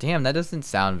 Damn, that doesn't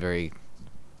sound very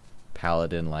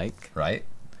paladin-like. Right?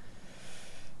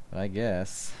 I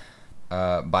guess.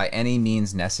 By any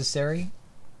means necessary,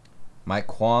 my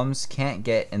qualms can't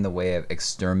get in the way of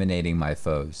exterminating my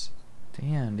foes.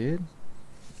 Damn, dude.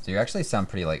 So you actually sound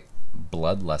pretty, like,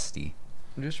 bloodlusty.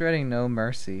 I'm just writing no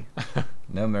mercy.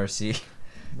 No mercy.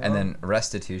 No. And then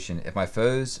restitution. If my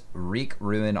foes wreak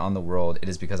ruin on the world, it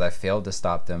is because I failed to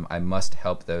stop them. I must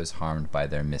help those harmed by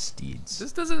their misdeeds.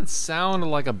 This doesn't sound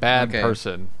like a bad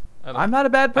person. I'm not a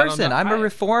bad person. I'm a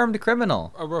reformed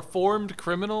criminal. A reformed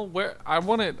criminal? Where I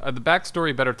want it. The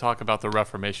backstory better talk about the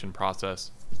Reformation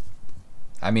process.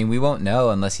 I mean, we won't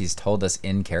know unless he's told us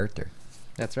in character.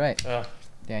 That's right.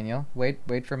 Daniel,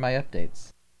 wait for my updates.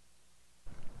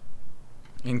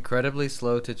 Incredibly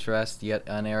slow to trust, yet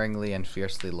unerringly and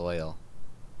fiercely loyal.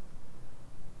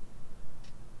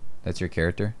 That's your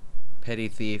character? Petty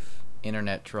thief,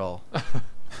 internet troll.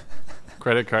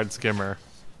 Credit card skimmer.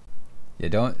 Yeah,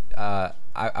 don't.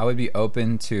 I would be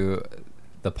open to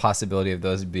the possibility of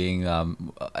those being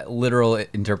literal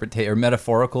or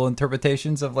metaphorical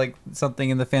interpretations of like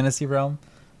something in the fantasy realm.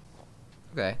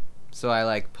 Okay, so I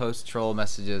like post troll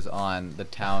messages on the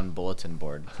town bulletin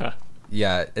board.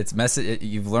 Yeah, it's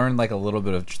you've learned like a little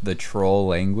bit of the troll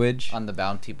language on the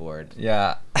bounty board.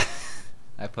 Yeah.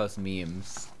 I post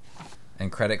memes. And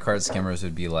credit card skimmers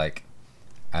would be like,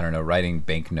 I don't know, writing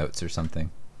banknotes or something.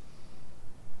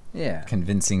 Yeah.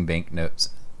 Convincing banknotes.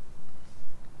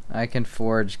 I can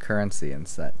forge currency and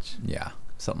such. Yeah,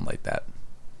 something like that.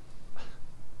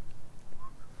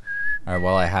 All right,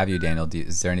 while I have you, Daniel,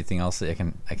 is there anything else that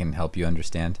I can help you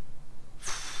understand?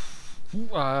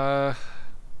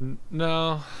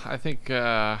 No, I think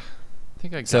I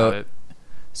got it.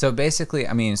 So basically,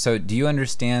 I mean, so do you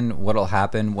understand what'll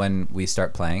happen when we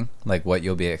start playing? Like what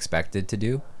you'll be expected to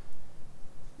do?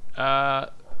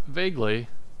 Vaguely.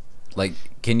 Like,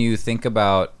 can you think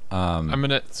about? I'm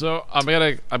gonna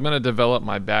develop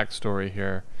my backstory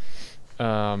here.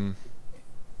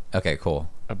 Okay, cool.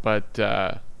 But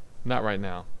not right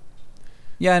now.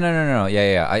 Yeah, no.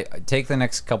 Yeah. I take the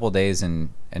next couple days and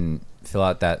fill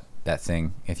out that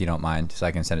thing if you don't mind, so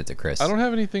I can send it to Chris. I don't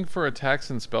have anything for attacks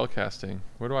and spellcasting.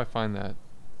 Where do I find that?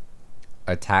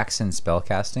 Attacks and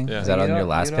spellcasting? Yeah. Is that on your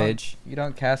last page? You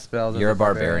don't cast spells. You're a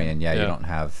barbarian. Yeah, you don't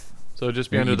have. So it'd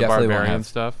just be under the barbarian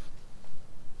stuff.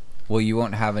 Well, you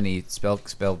won't have any spell.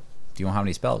 You won't have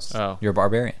any spells. Oh, you're a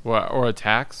barbarian. What, or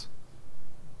attacks?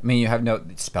 I mean, you have no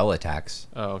spell attacks.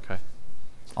 Oh, okay.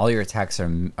 All your attacks are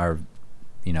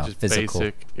just physical.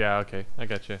 Basic. Yeah, okay. I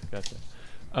gotcha.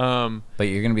 But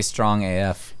you're gonna be strong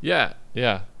AF. Yeah.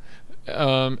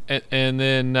 And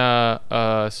then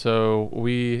so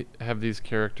we have these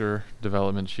character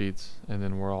development sheets, and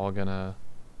then we're all gonna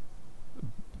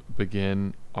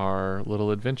begin our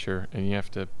little adventure, and you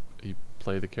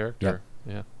play the character.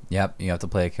 Yep, you have to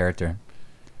play a character.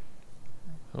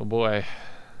 Oh boy.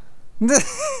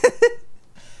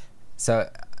 So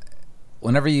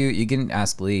whenever you can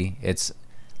ask Lee, it's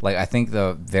like, I think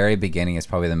the very beginning is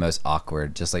probably the most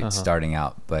awkward, just like starting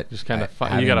out. But just kind of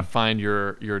you got to find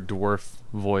your dwarf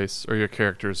voice or your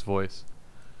character's voice.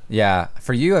 Yeah,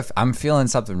 for you, if I'm feeling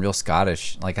something real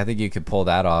Scottish, like I think you could pull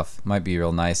that off. Might be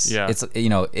real nice. Yeah, it's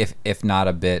if not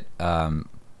a bit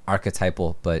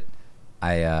archetypal, but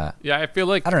I feel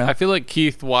like I don't know. I feel like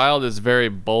Keith Wilde is very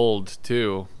bold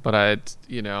too, but I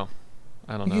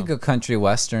don't know. You could go country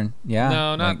western. Yeah.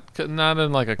 No, not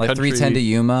in like a like country. 310 to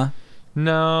Yuma.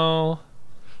 No,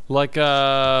 like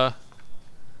I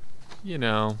don't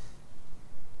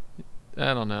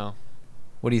know.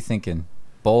 What are you thinking?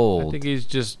 Bold. I think he's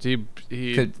just he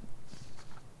could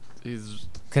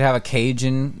have a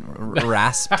Cajun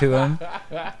rasp to him.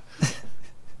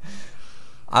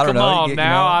 I don't know. Come on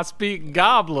now, I speak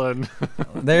Goblin.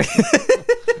 There.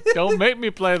 Don't make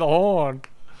me play the horn.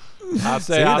 I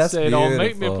say, don't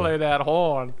make me play that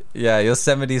horn. Yeah,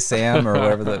 Yosemite Sam or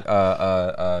whatever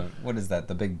the what is that?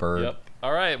 The big bird. Yep.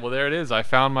 All right. Well, there it is. I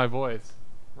found my voice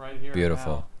right here.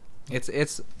 Beautiful. It's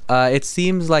it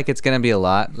seems like it's gonna be a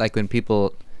lot. Like when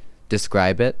people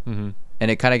describe it, and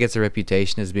it kind of gets a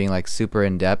reputation as being like super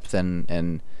in depth,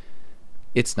 and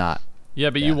it's not.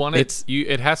 Yeah, but you want it.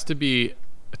 It has to be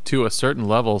to a certain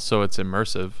level, so it's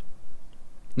immersive.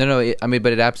 No, I mean,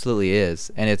 but it absolutely is,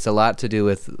 and it's a lot to do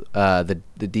with the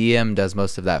DM does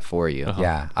most of that for you.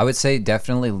 Yeah, I would say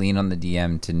definitely lean on the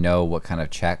DM to know what kind of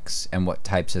checks and what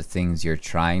types of things you're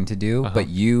trying to do, but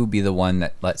you be the one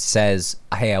that says,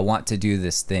 "Hey, I want to do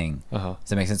this thing." Does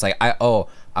that make sense? Like, I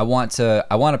want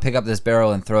to pick up this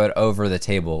barrel and throw it over the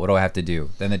table. What do I have to do?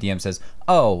 Then the DM says,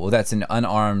 "Oh, well, that's an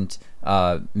unarmed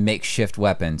makeshift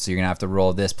weapon, so you're gonna have to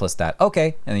roll this plus that."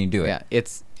 Okay, and then you do it. Yeah,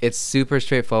 it's super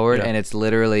straightforward, and it's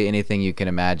literally anything you can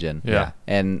imagine. Yeah.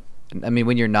 And I mean,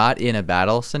 when you're not in a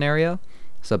battle scenario,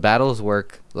 so battles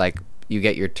work like you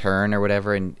get your turn or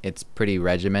whatever, and it's pretty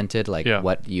regimented, like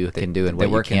what you can do and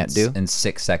what you can't do in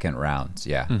 6-second rounds.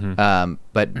 Yeah.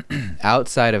 But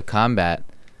outside of combat,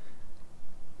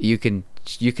 you can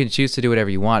choose to do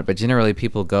whatever you want, but generally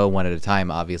people go one at a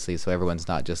time, obviously, so everyone's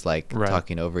not just like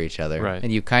talking over each other. Right.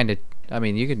 And you kind of, I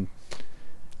mean, you can,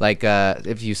 like,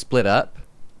 if you split up,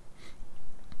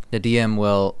 the DM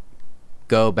will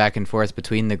go back and forth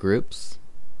between the groups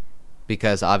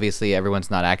because obviously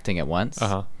everyone's not acting at once.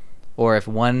 Or if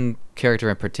one character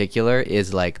in particular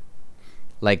is like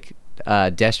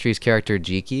Destri's character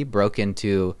Jiki broke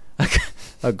into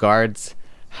a guard's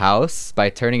house by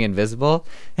turning invisible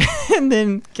and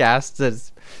then cast a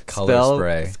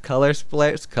color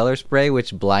spray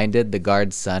which blinded the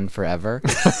guard's son forever.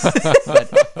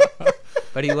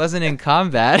 But he wasn't in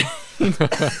combat.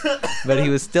 But he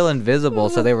was still invisible,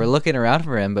 so they were looking around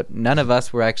for him, but none of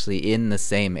us were actually in the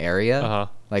same area.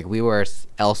 Like, we were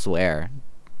elsewhere.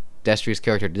 Destri's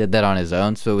character did that on his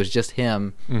own, so it was just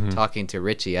him talking to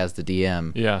Richie as the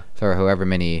DM for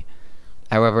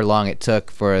however long it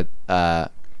took for the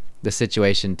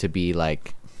situation to be,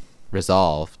 like,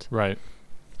 resolved. Right.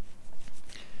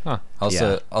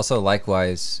 Also,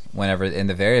 likewise, whenever in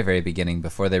the very, very beginning,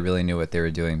 before they really knew what they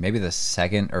were doing, maybe the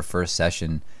second or first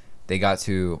session, they got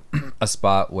to a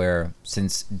spot where,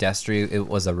 since Destry it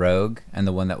was a rogue and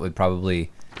the one that would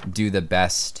probably do the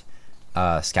best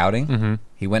scouting,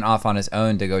 he went off on his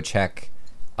own to go check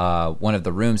one of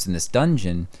the rooms in this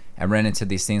dungeon and ran into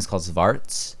these things called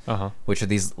Zvarts, which are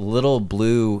these little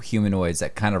blue humanoids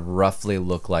that kind of roughly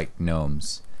look like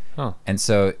gnomes. And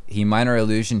so he minor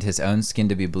illusioned his own skin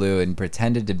to be blue and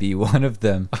pretended to be one of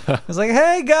them. I was like,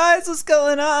 "Hey guys, what's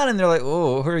going on?" And they're like,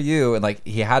 "Oh, who are you?" And like,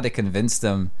 he had to convince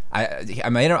them. I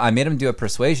made him do a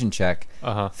persuasion check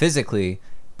physically,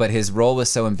 but his role was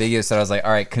so ambiguous that I was like,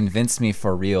 "All right, convince me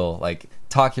for real. Like,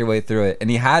 talk your way through it." And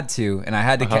he had to, and I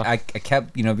had to. I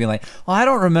kept, being like, "Well, I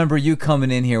don't remember you coming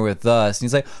in here with us." And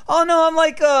he's like, "Oh no, I'm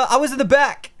like, I was in the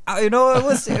back. I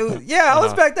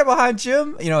was back there behind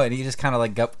Jim." And he just kind of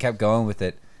like kept going with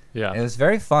it. Yeah, it was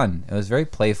very fun. It was very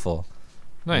playful.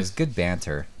 Nice. It was good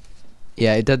banter.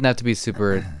 Yeah, it doesn't have to be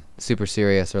super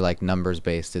serious or like numbers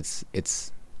based.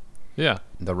 It's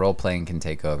the role playing can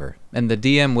take over, and the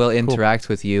DM will interact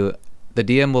with you. The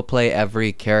DM will play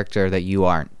every character that you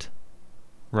aren't.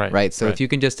 Right. So if you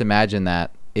can just imagine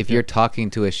that, if you're talking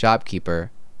to a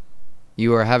shopkeeper,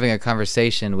 you are having a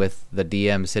conversation with the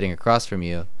DM sitting across from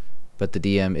you, but the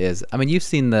DM is, I mean, you've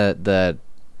seen the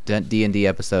D&D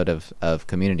episode of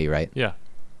Community, right? Yeah.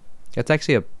 It's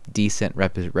actually a decent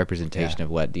representation of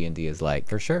what D&D is like.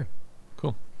 For sure.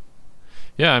 Cool.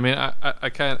 Yeah, I mean,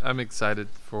 I'm excited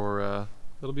for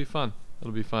it'll be fun.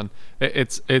 It'll be fun.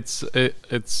 It's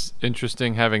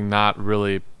interesting having not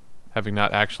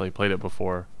actually played it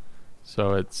before.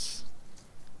 So it's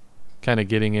kind of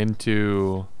getting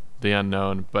into the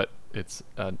unknown, but it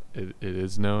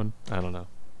is known. I don't know.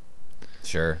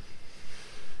 Sure.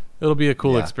 It'll be a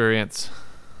cool experience.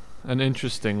 An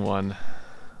interesting one.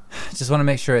 Just want to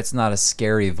make sure it's not a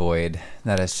scary void,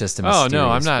 that it's just a mysterious void. Oh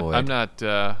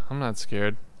no, I'm not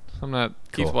scared. Cool.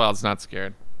 Keith Wild's not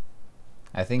scared.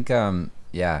 I think I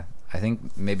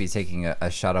think maybe taking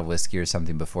a shot of whiskey or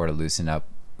something before to loosen up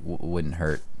wouldn't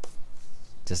hurt.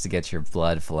 Just to get your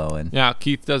blood flowing. Yeah,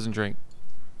 Keith doesn't drink.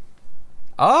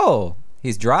 Oh,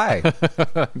 he's dry.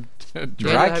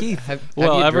 Dry Keith. Have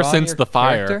ever since the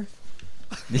fire.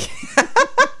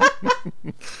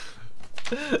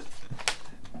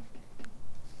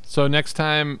 So next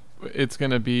time it's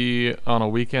gonna be on a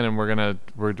weekend, and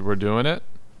we're doing it.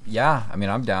 Yeah, I mean,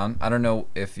 I'm down. I don't know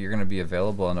if you're gonna be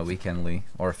available on a weekend, Lee,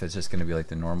 or if it's just gonna be like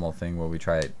the normal thing where we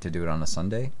try to do it on a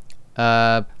Sunday.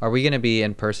 Are we gonna be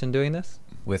in person doing this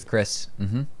with Chris?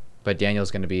 Mm-hmm. But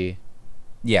Daniel's gonna be.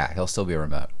 Yeah, he'll still be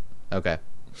remote. Okay.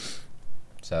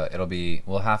 So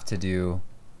we'll have to do.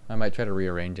 I might try to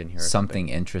rearrange in here. Something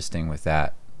interesting with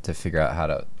that to figure out how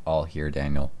to all hear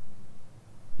Daniel.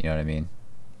 You know what I mean?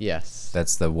 Yes.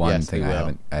 That's the one thing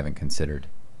I haven't considered.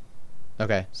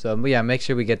 Okay, so yeah, make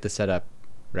sure we get the setup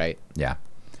right. Yeah.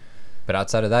 But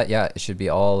outside of that, yeah, it should be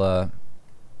all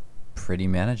pretty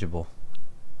manageable.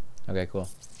 Okay, cool.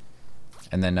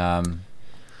 And then,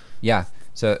 yeah.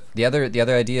 So the other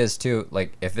idea is too,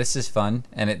 like, if this is fun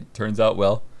and it turns out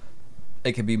well,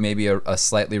 it could be maybe a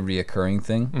slightly reoccurring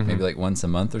thing, maybe like once a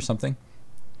month or something,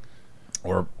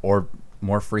 or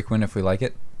more frequent if we like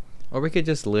it. Or we could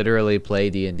just literally play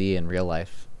D&D in real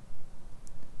life.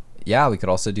 Yeah, we could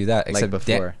also do that. Like Except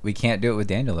before. we can't do it with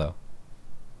Daniel though.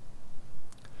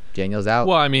 Daniel's out.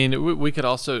 Well, I mean, we could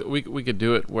also we could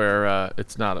do it where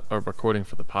it's not a recording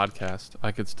for the podcast.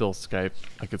 I could still Skype.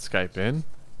 I could Skype in.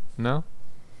 No.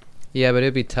 Yeah, but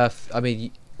it'd be tough. I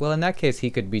mean, well, in that case, he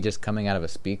could be just coming out of a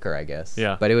speaker, I guess.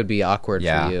 Yeah. But it would be awkward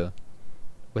Yeah. for you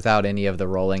without any of the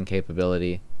rolling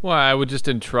capability. Well, I would just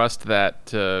entrust that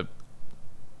to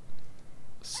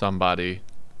somebody.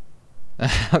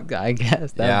 I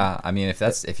guess. Yeah, I mean,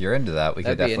 if you're into that, we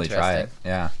could that'd be definitely try it. interesting.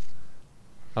 Yeah.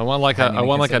 I want like I didn't a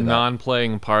even consider that.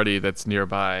 non-playing party that's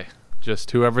nearby.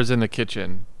 Just whoever's in the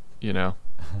kitchen, you know.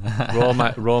 Roll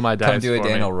my dice. Come do a for me.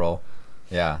 Daniel roll.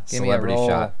 Yeah, Give me a celebrity roll.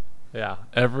 shot. Yeah.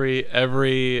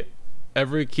 Every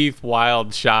Keith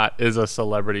Wild shot is a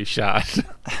celebrity shot.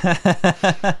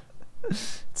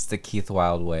 It's the Keith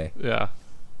Wild way. Yeah.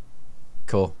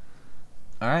 Cool.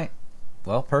 All right.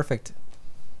 Well, perfect.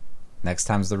 Next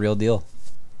time's the real deal.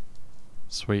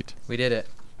 Sweet. We did it.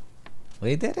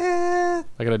 We did it.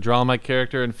 I gotta draw my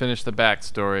character and finish the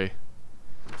backstory.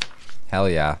 Hell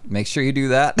yeah. Make sure you do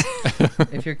that.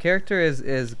 If your character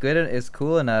is good, is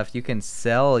cool enough, you can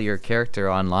sell your character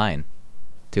online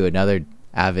to another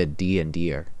avid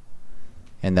D&Der,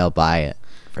 and they'll buy it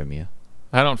from you.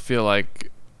 I don't feel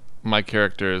like my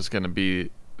character is gonna be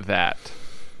that,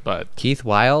 but Keith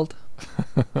Wild,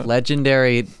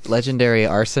 legendary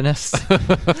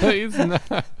arsonist. he's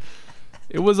not.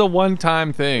 It was a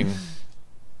one-time thing,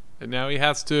 and now he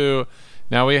has to.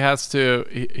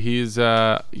 He's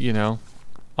you know,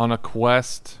 on a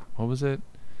quest. What was it?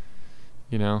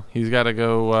 You know, he's got to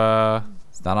go.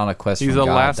 It's not on a quest. He's from the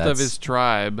God, last of that's- his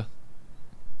tribe.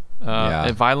 Yeah.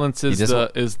 And violence is He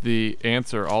just is the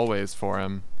answer always for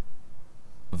him.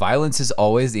 Violence is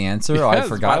always the answer. Oh, I've Yes,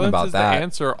 forgotten violence about is that. the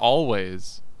answer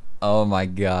always. Oh my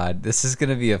god, this is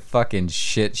gonna be a fucking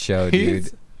shit show, He's-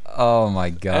 dude. Oh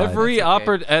my god. Every That's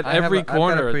okay. at I have every a- I've got a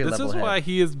corner. pretty This level is head. why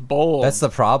he is bold. That's the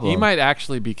problem. He might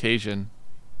actually be Cajun.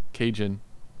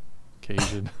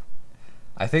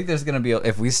 I think there's gonna be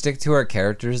if we stick to our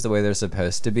characters the way they're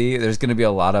supposed to be, there's gonna be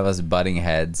a lot of us butting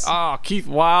heads. Oh, Keith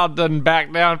Wild doesn't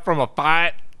back down from a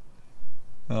fight.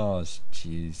 Oh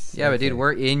jeez. Yeah, but dude,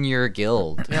 we're in your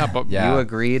guild. Yeah, but Yeah. You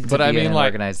agreed to but be I mean, in an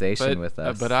like, organization with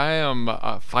us. But I am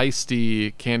a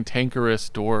feisty, cantankerous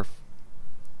dwarf.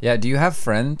 Yeah, do you have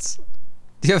friends?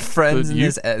 Do you have friends in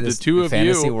this the two of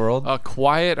fantasy you, world? a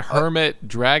quiet hermit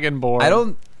dragonborn. I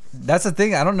don't. That's the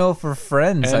thing. I don't know if we're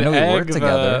friends. I An know we work egg,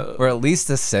 together. We're at least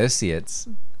associates.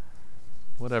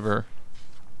 Whatever.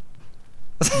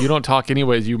 You don't talk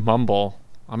anyways. You mumble.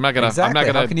 I'm not gonna. Exactly. I'm not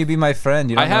gonna. How can you be my friend?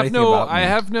 You don't know anything about me.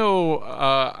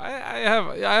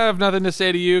 I have nothing to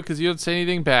say to you because you don't say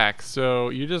anything back. So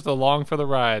you're just along for the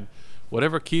ride.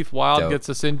 Whatever Keith Wild Dope. gets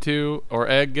us into, or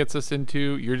Egg gets us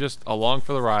into, you're just along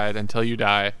for the ride until you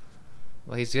die.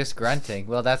 well, he's just grunting.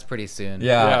 Well, that's pretty soon.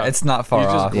 Yeah, it's not far He's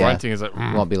off. just grunting. He's like,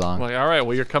 Won't be long. I'm like, all right,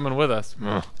 well, you're coming with us.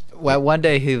 Well, one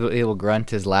day he will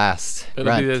grunt his last. It'll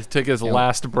grunt. be to take his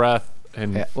last breath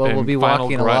and. Yeah, well, we'll and be final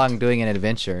walking grunt. along doing an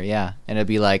adventure, yeah, and it'll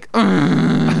be like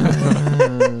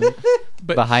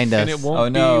But, behind us. and it won't Oh,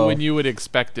 no. be when you would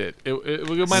expect it. It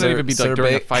might not Sir- even be Sir like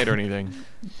during a Ba- fight or anything.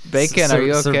 Bacon, are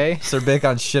you okay? Sir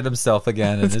Bacon shit himself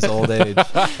again in his old age.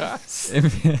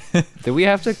 Do we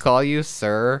have to call you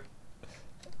sir?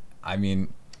 I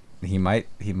mean, he might.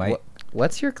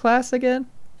 What's your class again?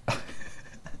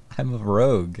 I'm a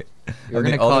rogue. We're I'm the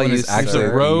gonna call only one you who's sir. He's a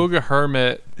Sir. rogue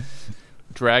hermit,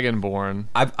 dragonborn.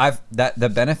 The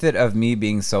benefit of me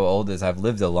being so old is I've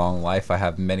lived a long life. I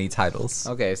have many titles.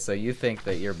 Okay, so you think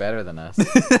that you're better than us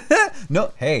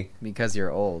No, hey, because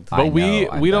you're old. I But know we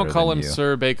I'm don't better call than him you.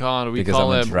 Sir Bacon. We Because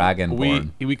call I'm a him dragonborn.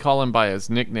 We call him by his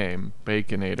nickname,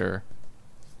 Baconator,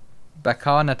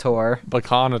 Baconator.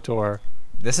 Baconator.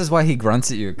 this is why he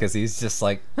grunts at you because he's just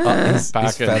like he's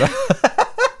Bacon. fed up.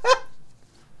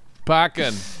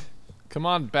 Bacon, come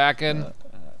on, Bacon.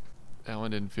 That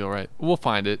one didn't feel right. We'll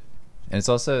find it. And it's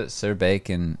also Sir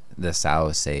Bacon, the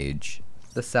Sow Sage.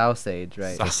 The Sow Sage,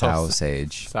 right? The Sow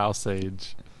Sage. South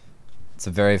Sage. It's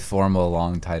a very formal,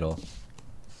 long title.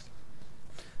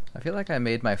 I feel like I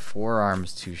made my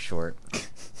forearms too short.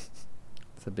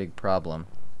 It's a big problem.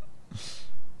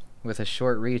 With a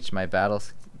short reach, my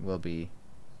battles will be...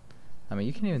 I mean,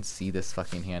 you can even see this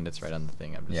fucking hand. It's right on the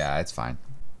thing. I'm just... Yeah, it's fine.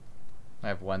 I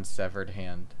have one severed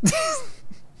hand.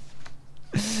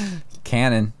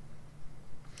 Canon.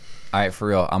 All right, for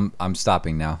real. I'm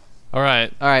stopping now. All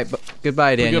right. All right.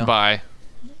 Goodbye, Daniel. Goodbye.